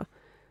androgyna.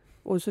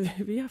 Och så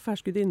vi är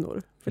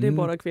affärsgudinnor, för det är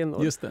bara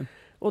kvinnor. Just det.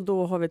 Och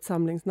då har vi ett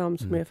samlingsnamn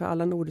som är för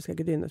alla nordiska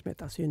gudinnor som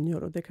heter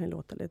Asynjor. Och det kan ju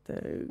låta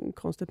lite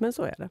konstigt, men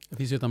så är det. Det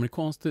finns ju ett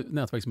amerikanskt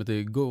nätverk som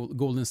heter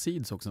Golden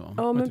Seeds också. Va?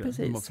 Ja, men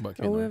precis.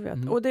 Jag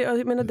vet. Och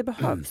jag menar, det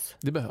behövs.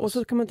 Det behövs. Och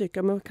så kan man tycka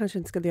att man kanske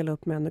inte ska dela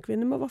upp män och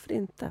kvinnor, men varför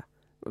inte?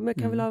 Man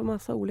kan väl ha en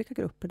massa olika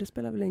grupper, det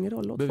spelar väl ingen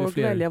roll. Låt folk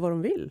välja vad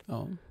de vill.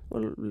 Ja.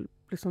 Och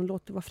liksom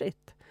låt det vara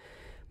fritt.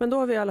 Men då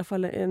har vi i alla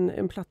fall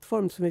en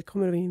plattform som vi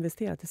kommer att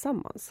investera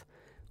tillsammans.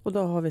 Och då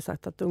har vi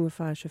sagt att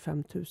ungefär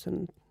 25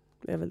 000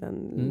 är väl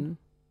den...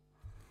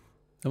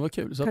 Det var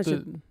kul. Så kanske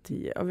att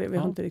 10. Vi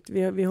har inte riktigt,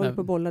 vi håller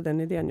på att bolla den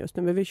idén just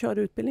nu. Men vi kör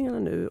utbildningarna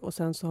nu och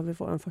sen så har vi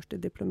vår första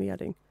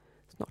diplomering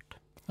snart.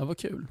 Ja, vad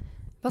kul.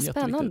 Vad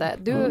spännande.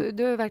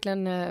 Du har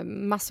verkligen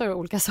massor av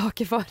olika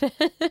saker för dig.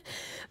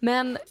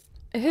 Men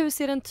hur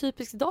ser en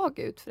typisk dag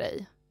ut för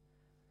dig?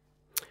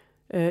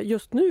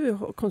 Just nu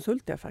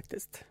konsultar jag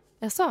faktiskt.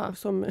 Jaså?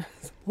 Som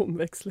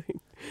omväxling.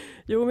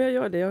 Jo, men jag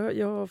gör det.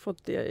 Jag har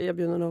fått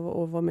erbjudande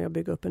av att vara med och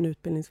bygga upp en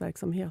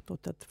utbildningsverksamhet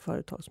åt ett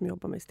företag som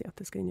jobbar med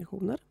estetiska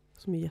injektioner.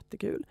 Som är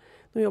jättekul.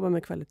 De jobbar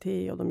med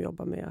kvalitet och de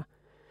jobbar med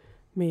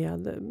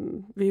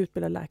vi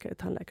utbildar läkare,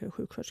 tandläkare och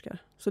sjuksköterskor.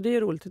 Så det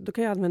är roligt. Då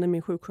kan jag använda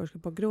min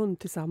sjuksköterskebakgrund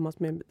tillsammans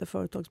med det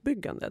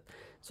företagsbyggandet.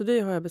 Så det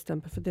har jag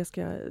bestämt för det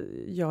ska jag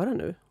göra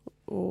nu.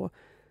 Och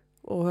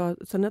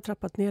sen har jag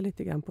trappat ner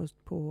lite grann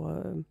på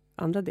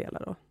andra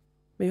delar då.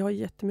 Men jag har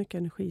jättemycket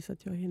energi så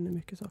att jag hinner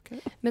mycket saker.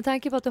 Med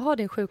tanke på att du har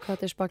din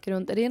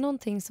sjukskötersbakgrund, är det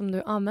någonting som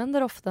du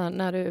använder ofta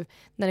när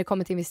det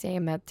kommer till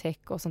investeringar med tech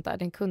och sånt där?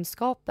 Den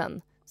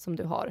kunskapen som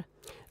du har?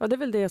 Ja, det är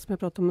väl det som jag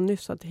pratade om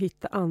nyss, att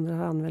hitta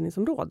andra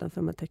användningsområden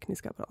för de här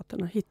tekniska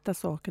apparaterna. Hitta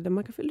saker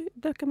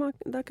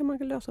där kan man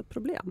lösa ett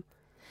problem.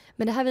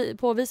 Men det här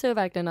påvisar ju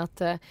verkligen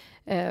att,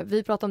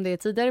 vi pratade om det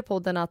tidigare i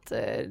podden, att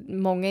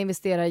många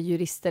investerare,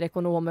 jurister,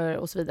 ekonomer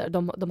och så vidare,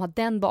 de har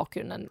den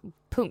bakgrunden,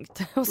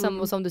 punkt. Och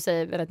som du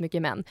säger, väldigt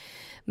mycket män.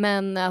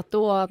 Men att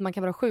man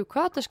kan vara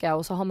sjuksköterska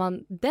och så har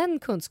man den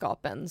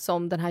kunskapen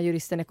som den här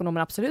juristen,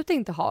 ekonomen absolut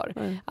inte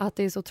har. Att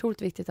det är så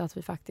otroligt viktigt att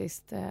vi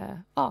faktiskt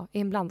är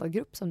en blandad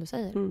grupp, som du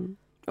säger.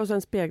 Och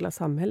sen spegla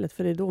samhället,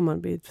 för det är då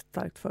man blir ett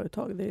starkt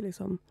företag. Det är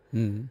liksom,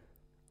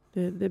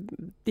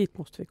 dit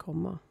måste vi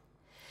komma.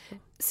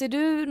 Ser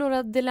du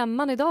några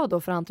dilemman idag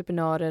då för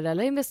entreprenörer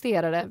eller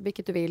investerare,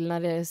 vilket du vill,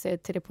 när det ser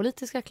till det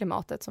politiska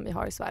klimatet som vi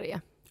har i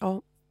Sverige?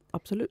 Ja,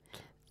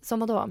 absolut. Som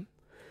vad då?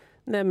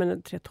 Nej,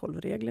 men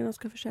 3:12-reglerna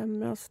ska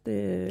försämras.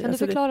 Kan du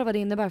förklara vad det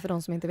innebär för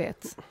de som inte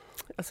vet?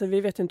 Alltså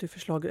vi vet ju inte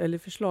hur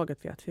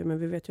förslaget vet vi, men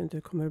vi vet ju inte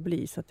hur det kommer att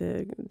bli, så att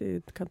det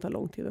kan ta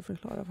lång tid att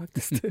förklara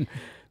faktiskt.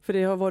 För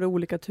det har varit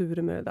olika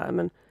turer med det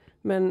där.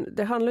 Men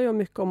det handlar ju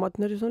mycket om att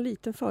när du som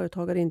liten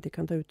företagare inte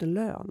kan ta ut en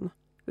lön,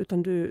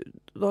 utan då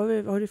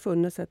har det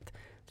funnits ett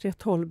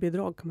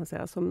 3:12-bidrag kan man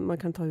säga, som man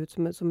kan ta ut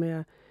som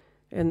är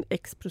en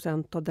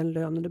x% av den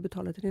lönen du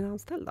betalar till dina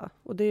anställda.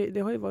 Och det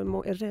har ju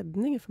varit en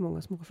räddning för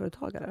många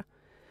småföretagare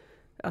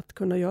att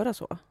kunna göra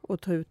så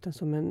och ta ut den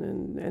som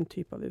en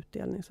typ av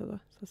utdelning så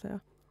att säga.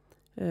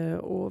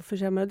 Och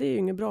försämra, det är ju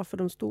inget bra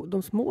för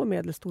de små och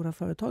medelstora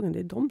företagen. Det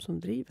är de som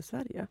driver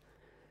Sverige.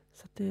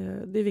 Så att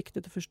det är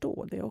viktigt att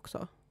förstå det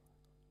också.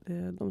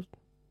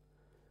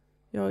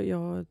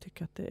 Jag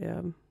tycker att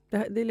det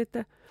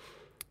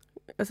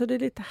är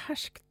lite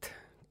härskt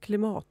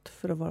klimat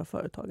för att vara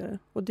företagare.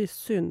 Och det är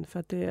synd, för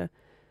att det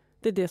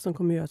är det som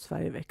kommer göra att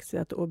Sverige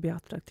växer och blir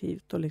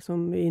attraktivt och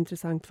liksom är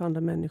intressant för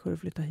andra människor att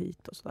flytta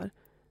hit och sådär.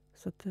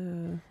 Så att,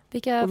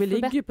 och vi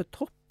ligger ju på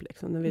topp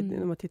liksom,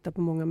 när man tittar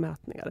på många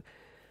mätningar.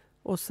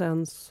 Och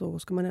sen så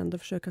ska man ändå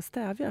försöka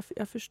stävja.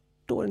 Jag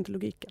förstår inte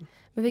logiken.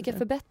 Men vilka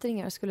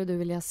förbättringar skulle du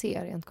vilja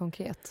se rent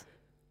konkret?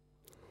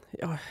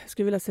 Ja, jag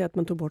skulle vilja säga att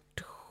man tog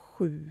bort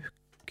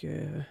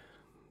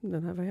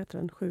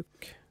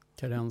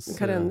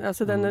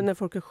alltså när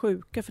folk är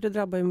sjuka, för det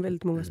drabbar ju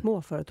väldigt många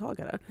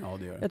småföretagare. Ja,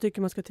 det gör det. Jag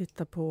tycker man ska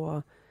titta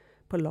på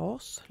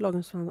LAS,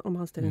 lagen om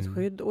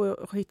anställningsskydd,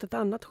 och hitta ett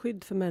annat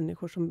skydd för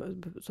människor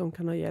som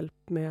kan ha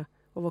hjälp med att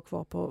vara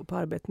kvar på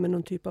arbete med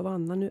någon typ av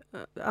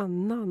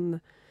annan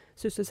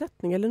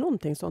sysselsättning eller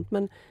någonting sånt.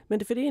 Men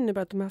för det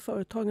innebär att de här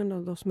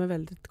företagen då, som är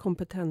väldigt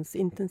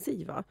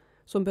kompetensintensiva,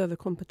 som behöver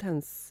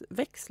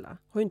kompetensväxla,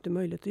 har ju inte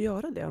möjlighet att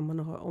göra det om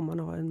man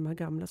har de här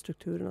gamla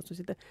strukturerna som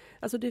sitter.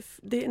 Alltså det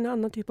är en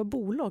annan typ av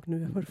bolag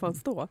nu än vad det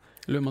fanns då.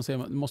 Eller man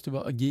säger, det måste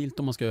vara agilt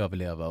om man ska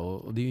överleva,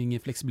 och det är ju ingen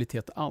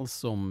flexibilitet alls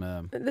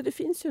som... Det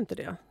finns ju inte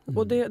det.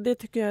 Och det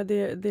tycker jag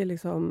det är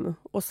liksom...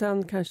 Och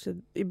sen kanske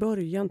i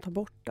början ta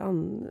bort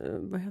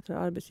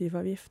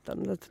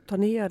arbetsgivaravgiften. Ta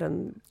ner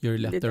den. Gör det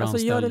lättare att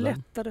anställa. Gör det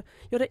lättare.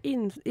 Gör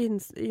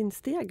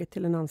insteget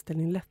till en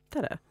anställning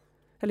lättare.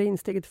 Eller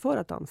insteget för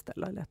att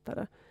anställa är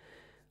lättare.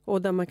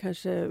 Och där man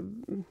kanske...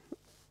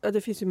 Ja,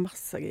 det finns ju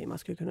massa grejer man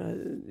skulle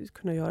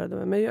kunna göra det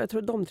med. Men jag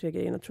tror de 3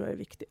 grejerna tror jag är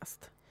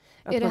viktigast.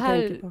 Är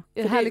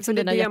det här liksom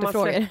dina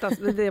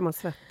hjärtefrågor? Det är det man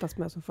svettas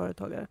med som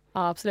företagare.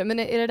 Ja, absolut. Men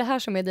är det här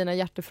som är dina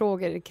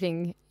hjärtefrågor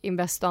kring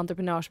invest- och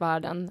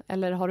entreprenörsvärlden?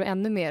 Eller har du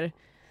ännu mer?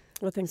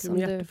 Vad tänker du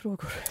med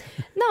hjärtefrågor?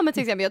 Nej, men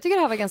till exempel, jag tycker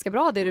det här var ganska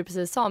bra det du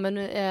precis sa.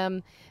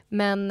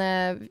 Men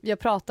jag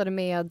pratade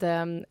med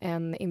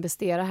en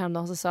investerare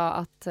häromdagen som sa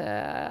att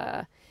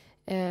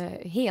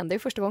hen, det är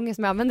första gången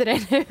som jag använder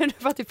det nu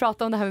för att vi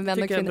pratar om det här med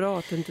män och kvinnor. Tycker jag är bra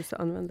att du inte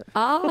använder det.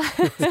 Ja.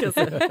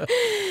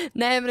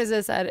 Nej, men det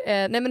är så här.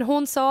 Nej, men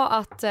hon sa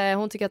att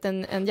hon tycker att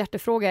en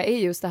hjärtefråga är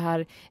just det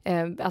här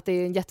att det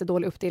är en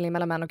jättedålig uppdelning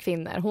mellan män och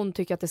kvinnor. Hon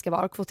tycker att det ska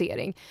vara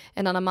kvotering.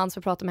 En annan man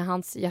som pratar med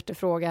hans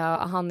hjärtefråga,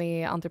 han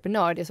är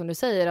entreprenör, det som du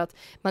säger, att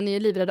man är ju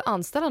livrädd att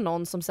anställa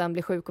någon som sen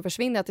blir sjuk och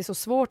försvinner, att det är så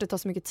svårt, det tar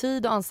så mycket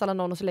tid att anställa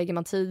någon och så lägger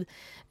man tid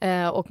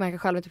och man kan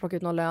själv inte plocka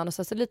ut någon lön och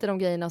så lite de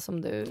grejerna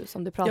som du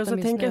pratar om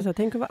just nu.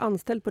 Tänk att vara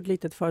anställd på ett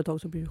litet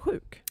företag som blir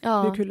sjuk.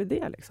 Ja. Hur kul är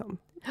det liksom?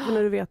 Och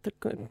när du vet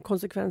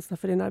konsekvenserna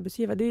för din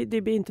arbetsgivare.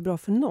 Det blir inte bra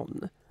för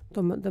någon,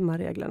 de här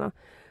reglerna.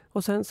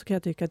 Och sen så kan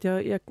jag tycka att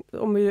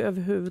om vi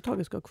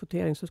överhuvudtaget ska ha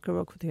kvotering, så ska det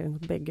vara kvotering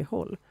åt bägge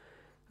håll.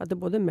 Att det är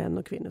både män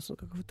och kvinnor som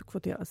ska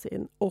kvoteras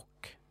in.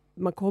 Och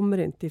man kommer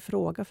inte i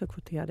fråga för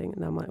kvotering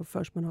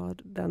först man har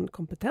den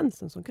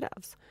kompetensen som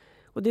krävs.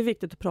 Och det är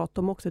viktigt att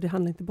prata om också. Det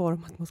handlar inte bara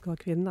om att man ska vara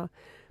kvinna.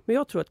 Men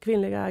jag tror att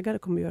kvinnliga ägare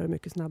kommer göra det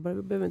mycket snabbare.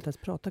 Vi behöver inte ens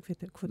prata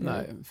kvotering.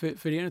 Nej,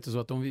 för är det inte så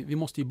att vi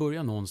måste ju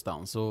börja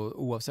någonstans,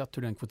 och oavsett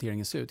hur den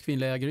kvoteringen ser ut.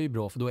 Kvinnliga ägare är ju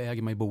bra, för då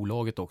äger man i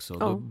bolaget också.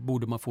 Ja. Då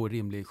borde man få en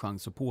rimlig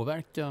chans att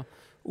påverka,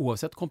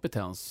 oavsett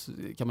kompetens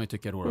kan man ju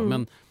tycka då.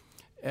 Men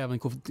även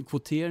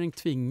kvotering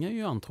tvingar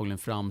ju antagligen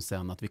fram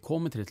sen att vi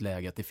kommer till ett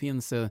läge att det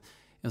finns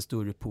en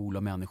större pool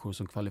av människor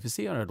som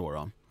kvalificerar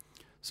då.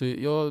 Så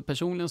jag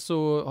personligen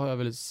så har jag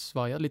väl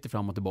svajat lite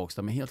fram och tillbaka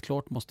där, men helt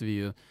klart måste vi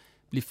ju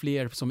bli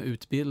fler som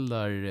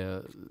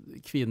utbildar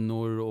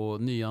kvinnor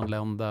och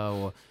nyanlända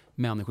och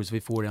människor så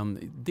vi får en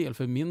del.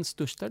 För min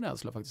största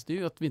rädsla faktiskt, det är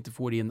ju att vi inte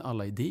får in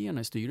alla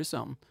idéerna i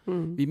styrelsen.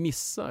 Vi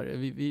missar,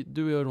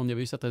 du och jag Ronja,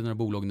 vi har sett i några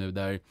bolag nu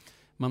där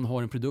man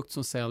har en produkt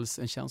som säljs,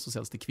 en tjänst som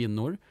säljs till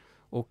kvinnor.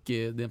 Och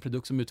det är en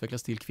produkt som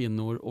utvecklas till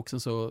kvinnor och sen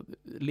så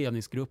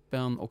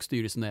ledningsgruppen och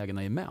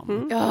styrelseägarna är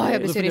män. Ja,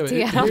 jag blir så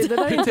irriterad.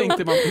 Hur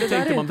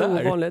tänkte man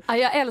där? Ja,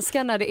 jag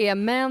älskar när det är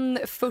män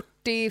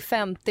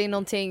 40-50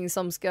 någonting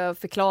som ska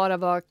förklara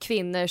vad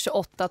kvinnor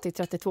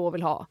 28-32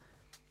 vill ha.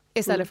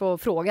 Istället för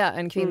att fråga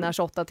en kvinna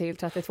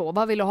 28-32,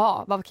 vad vill du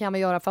ha? Vad kan man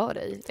göra för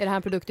dig? Är det här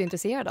en produkt du är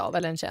intresserad av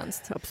eller en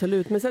tjänst?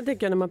 Absolut, men sen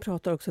tänker jag när man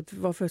pratar också att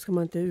varför ska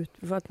man inte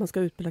för att man ska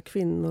utbilda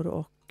kvinnor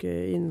och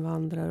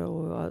invandrare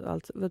och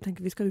allt. Jag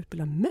tänker vi ska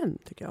utbilda män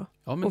tycker jag.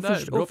 Ja, men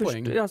bra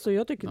poäng. Alltså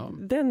jag tycker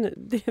det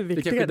är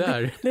viktigt. Det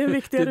är en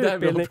viktigare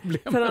utbildning.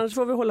 För annars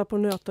får vi hålla på och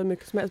nöta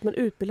mycket som helst. Men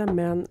utbilda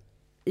män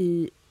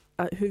i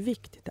hur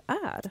viktigt det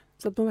är.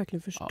 Så att de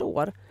verkligen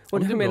förstår. Och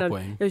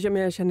det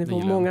jag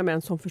känner många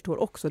män som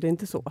förstår också. Det är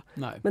inte så.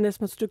 Nej. Men det är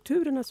som att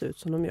strukturerna ser ut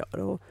som de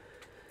gör.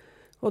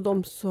 Och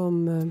de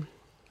som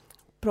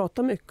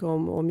pratar mycket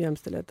om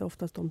jämställdhet är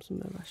oftast de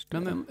som är värst.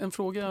 Men en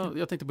fråga,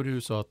 jag tänkte på det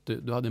du sa att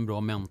du hade en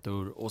bra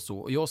mentor och så.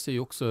 Och jag ser ju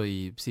också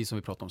precis som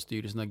vi pratade om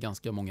styrelserna,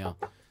 ganska många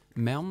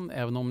män.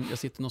 Även om jag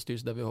sitter i någon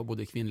styrelse där vi har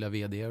både kvinnliga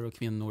vd:ar och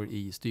kvinnor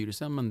i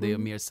styrelsen. Men det är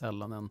mer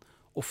sällan än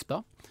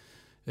ofta.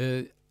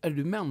 Är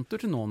du mentor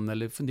till någon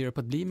eller funderar på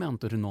att bli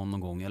mentor till någon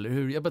gång? Eller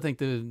hur? Jag bara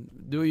tänkte,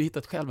 du har ju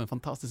hittat själv en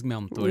fantastisk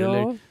mentor. Ja,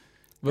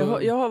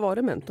 eller, jag har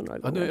varit mentor några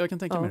gånger. Jag kan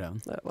tänka mig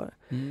det.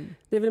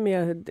 Det är väl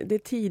mer, det är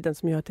tiden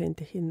som gör att jag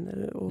inte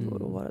hinner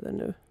att vara där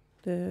nu.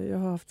 Jag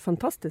har haft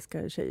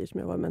fantastiska tjejer som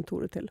jag var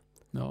mentorer till.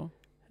 Ja.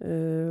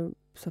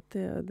 Så att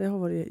det har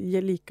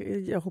varit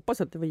jag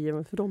hoppas att det var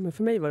givande för dem, men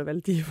för mig var det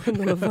väldigt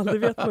givande i alla fall, det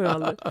vet man ju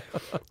aldrig.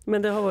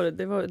 Men det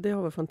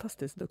har varit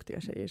fantastiskt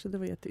duktiga tjejer, så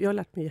jag har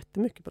lärt mig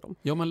jättemycket på dem.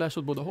 Ja, man lär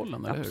sig åt båda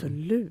hållen, eller hur?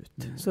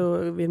 Absolut.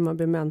 Så vill man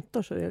bli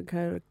mentor så kan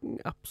jag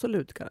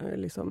absolut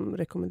liksom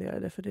rekommendera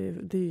det, för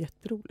det är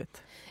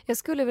jätteroligt. Jag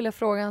skulle vilja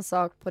fråga en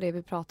sak på det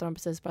vi pratade om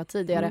precis bara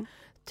tidigare.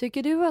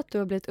 Tycker du att du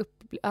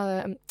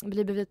har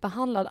blivit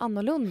behandlad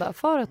annorlunda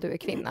för att du är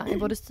kvinna? I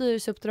både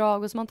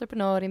styrelseuppdrag och som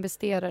entreprenör,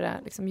 investerare,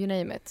 liksom you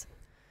name it.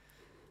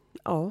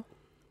 Ja.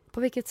 På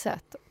vilket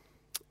sätt?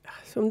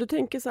 Så om du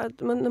tänker så här,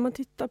 när man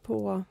tittar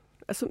på...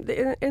 Alltså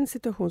det är en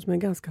situation som är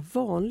ganska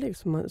vanlig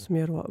som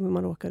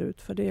man råkar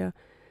ut för.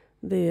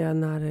 Det är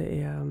när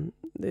det är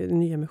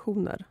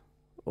nyemissioner.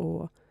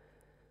 Och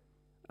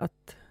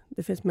att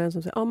det finns män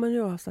som säger men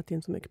jag har satt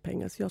in så mycket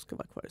pengar så jag ska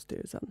vara kvar i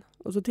styrelsen.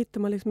 Och så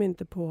tittar man liksom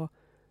inte på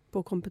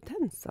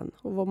kompetensen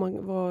och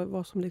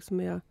vad som liksom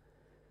är...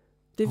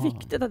 Det är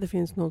viktigt att det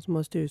finns någon som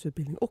har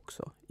styrelseutbildning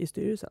också i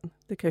styrelsen.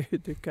 Det kan jag ju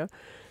tycka.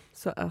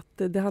 Så att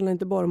det handlar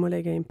inte bara om att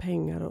lägga in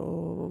pengar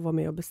och vara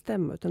med och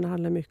bestämma, utan det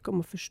handlar mycket om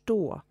att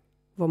förstå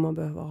vad man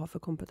behöver ha för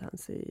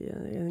kompetens i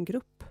en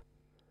grupp.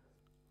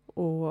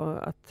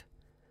 Och att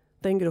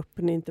den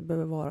gruppen inte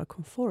behöver vara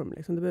konform.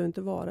 Liksom. Det behöver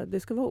inte vara...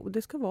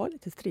 Det ska vara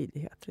lite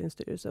stridigheter i en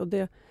styrelse. Och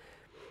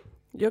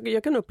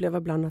jag kan uppleva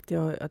ibland att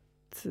jag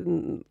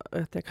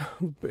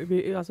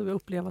kan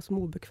uppleva som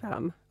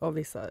obekväm av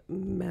vissa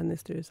män i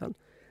styrelsen.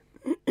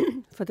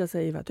 För att jag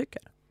säger vad jag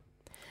tycker.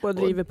 Och jag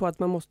driver på att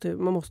man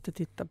måste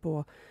titta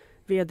på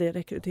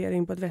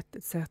vd-rekrytering på ett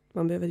vettigt sätt.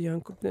 Man behöver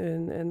göra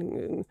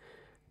en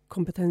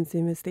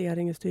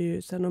kompetensinvestering i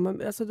styrelsen. Och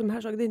de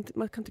här sakerna,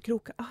 man kan inte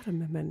kroka arm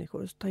med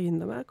människor och ta in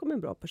dem. Här kommer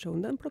en bra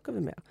person, den plockar vi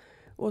med.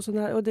 Och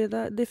det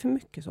är för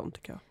mycket sånt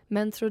tycker jag.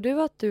 Men tror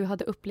du att du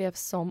hade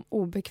upplevts som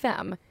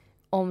obekväm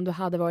om du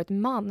hade varit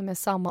man med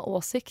samma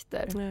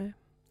åsikter? Nej,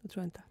 det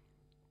tror jag inte.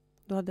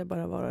 Då hade jag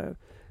bara varit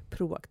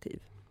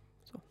proaktiv.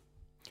 Så.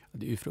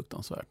 Det är ju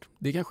fruktansvärt.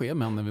 Det kanske är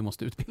männen vi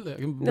måste utbilda.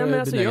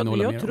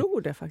 Jag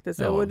tror det faktiskt.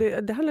 Ja. Och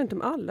det handlar inte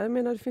om alla. Jag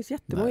menar, det finns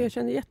jättemånga. Nej. Jag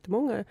känner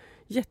jättemånga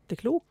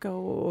jättekloka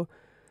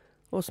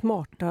och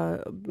smarta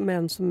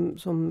män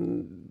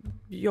som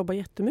jobbar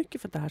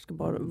jättemycket för att det här ska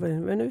bara...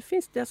 Men nu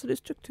finns det, alltså det är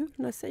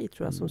strukturerna i sig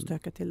tror jag som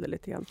stökar till det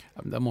lite grann.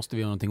 Ja, där måste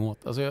vi göra någonting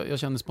åt. Alltså jag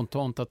känner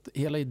spontant att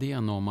hela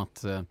idén om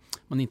att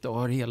man inte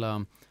har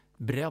hela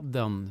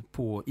bredden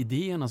på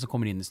idéerna som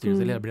kommer in i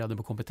styrelsen, eller bredden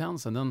på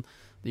kompetensen,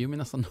 det är ju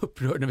nästan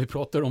upprörd när vi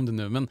pratar om det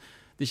nu, men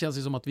det känns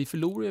ju som att vi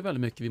förlorar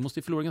väldigt mycket. Vi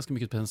måste förlora ganska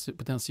mycket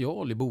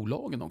potential i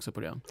bolagen också på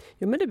det.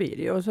 Ja, men det blir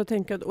det. Och så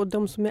tänker jag, och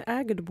de som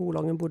äger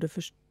bolagen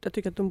jag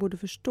tycker att de borde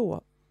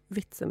förstå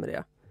vitsen med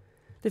det.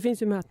 Det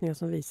finns ju mätningar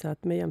som visar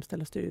att med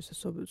jämställda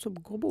styrelser så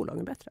går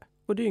bolagen bättre.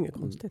 Och det är ju inget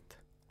konstigt.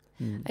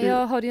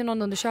 Jag hörde ju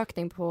någon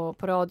undersökning på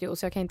radio,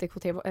 så jag kan inte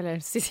kvotera, eller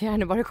citera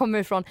nu var det kommer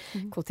ifrån.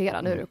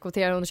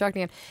 Kvotera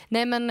undersökningen.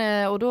 Nej,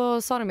 men och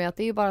då sa de att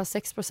det är ju bara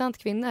 6%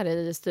 kvinnor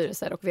i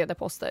styrelser och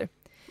vd-poster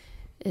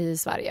i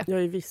Sverige. Ja,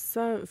 i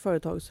vissa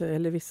företag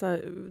eller vissa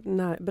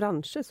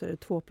branscher så är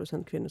det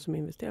 2% kvinnor som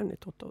investerar,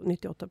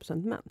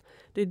 98% män.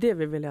 Det är det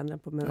vi vill ändra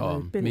på med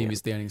utbildningen. Med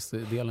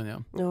investeringsdelen,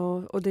 ja.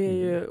 Ja, och det är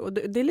ju och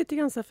det är lite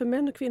grann så här, för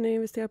män och kvinnor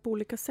investerar på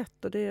olika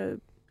sätt och det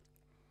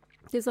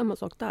Det är samma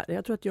sak där.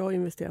 Jag tror att jag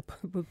investerar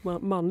på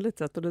ett manligt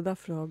sätt och det är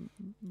därför det har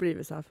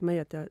blivit så här för mig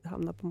att jag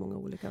hamnar på många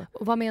olika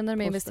Och vad menar du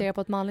med poster. investera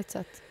på ett manligt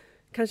sätt?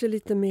 Kanske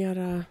lite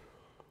mera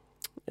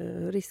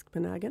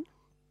riskbenägen.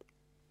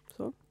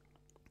 Så.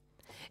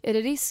 Är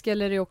det risk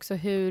eller är det också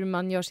hur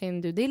man gör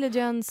sin due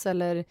diligence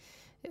eller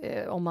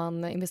om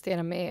man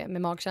investerar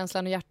med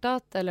magkänslan och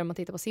hjärtat eller om man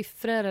tittar på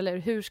siffror eller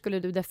hur skulle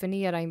du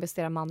definiera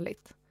investera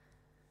manligt?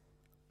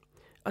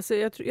 Alltså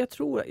jag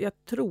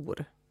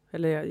tror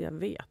eller jag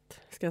vet,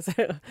 ska jag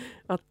säga,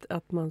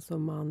 att man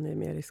som man är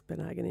mer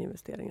riskbenägen i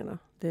investeringarna.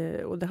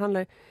 Det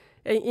handlar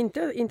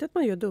inte att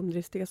man gör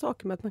dumdristiga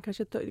saker, men att man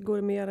kanske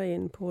går mer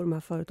in på de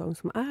här företagen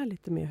som är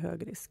lite mer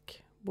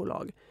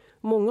högriskbolag.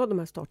 Många av de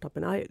här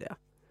startupen är ju det.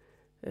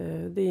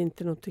 Det är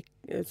inte något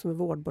som är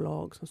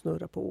vårdbolag som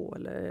snurrar på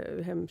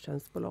eller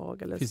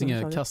hemtjänstbolag. Eller det finns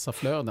inga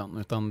kassaflöden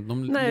utan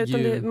de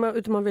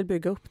utan man vill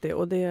bygga upp det.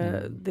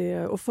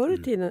 Och förr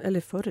i tiden,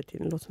 det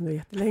låter som det är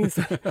jättelänge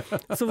sedan,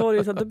 så var det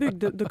ju så att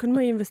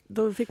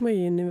då fick man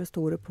ju in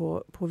investorer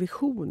på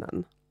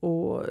visionen.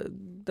 Och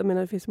jag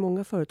menar, det finns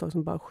många företag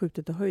som bara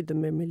skjutit i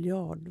höjden med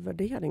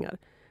miljardvärderingar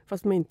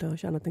fast man inte har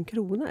tjänat en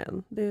krona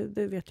än.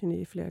 Det vet ju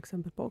ni fler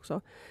exempel på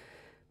också.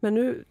 Men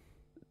nu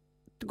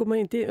går man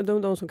inte in,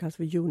 de som kallas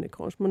för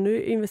unicorns, men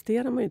nu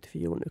investerar man ju inte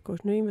för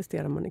unicorns, nu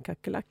investerar man i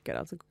kackerlackor.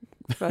 Alltså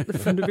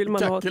för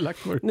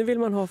nu vill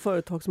man ha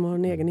företag som har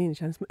en egen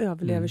intjäning som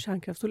överlever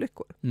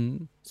kärnkraftsolyckor.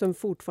 Som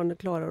fortfarande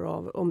klarar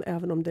av,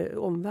 även om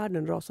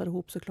omvärlden rasar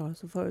ihop så klarar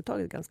sig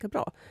företaget ganska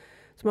bra.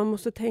 Så man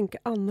måste tänka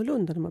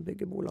annorlunda när man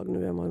bygger bolag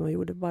nu än vad man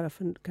gjorde bara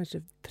för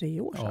kanske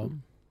 3 år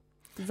sedan.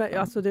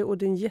 Alltså och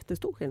det är en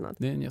jättestor skillnad.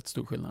 Det är en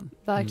jättestor skillnad.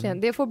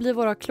 Verkligen. Det får bli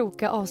våra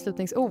kloka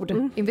avslutningsord.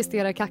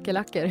 Investera i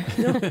kackerlackor.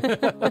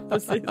 Ja,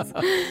 precis.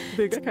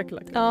 Bygga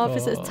kackerlackor. Ja,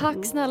 precis.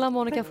 Tack snälla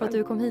Monica för att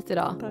du kom hit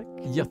idag. Tack.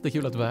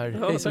 Jättekul att du var här.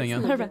 Hej så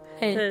länge.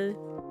 Hej.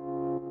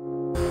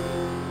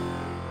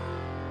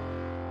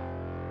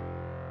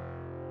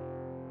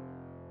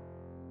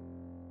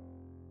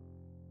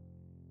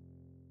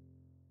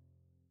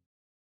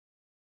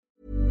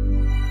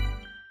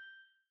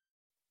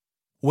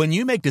 When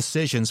you make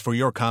decisions for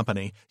your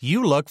company,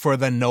 you look for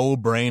the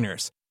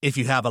no-brainers. If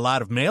you have a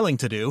lot of mailing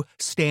to do,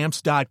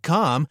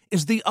 Stamps.com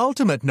is the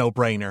ultimate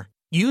no-brainer.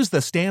 Use the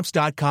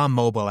Stamps.com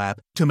mobile app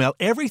to mail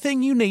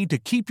everything you need to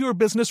keep your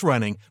business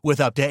running with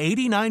up to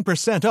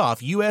 89%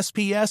 off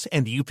USPS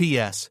and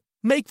UPS.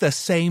 Make the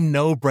same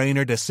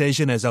no-brainer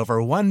decision as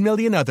over 1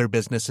 million other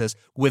businesses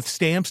with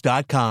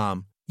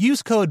Stamps.com.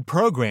 Use code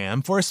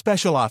PROGRAM for a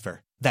special offer.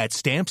 That's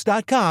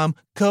Stamps.com,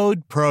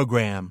 code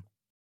PROGRAM.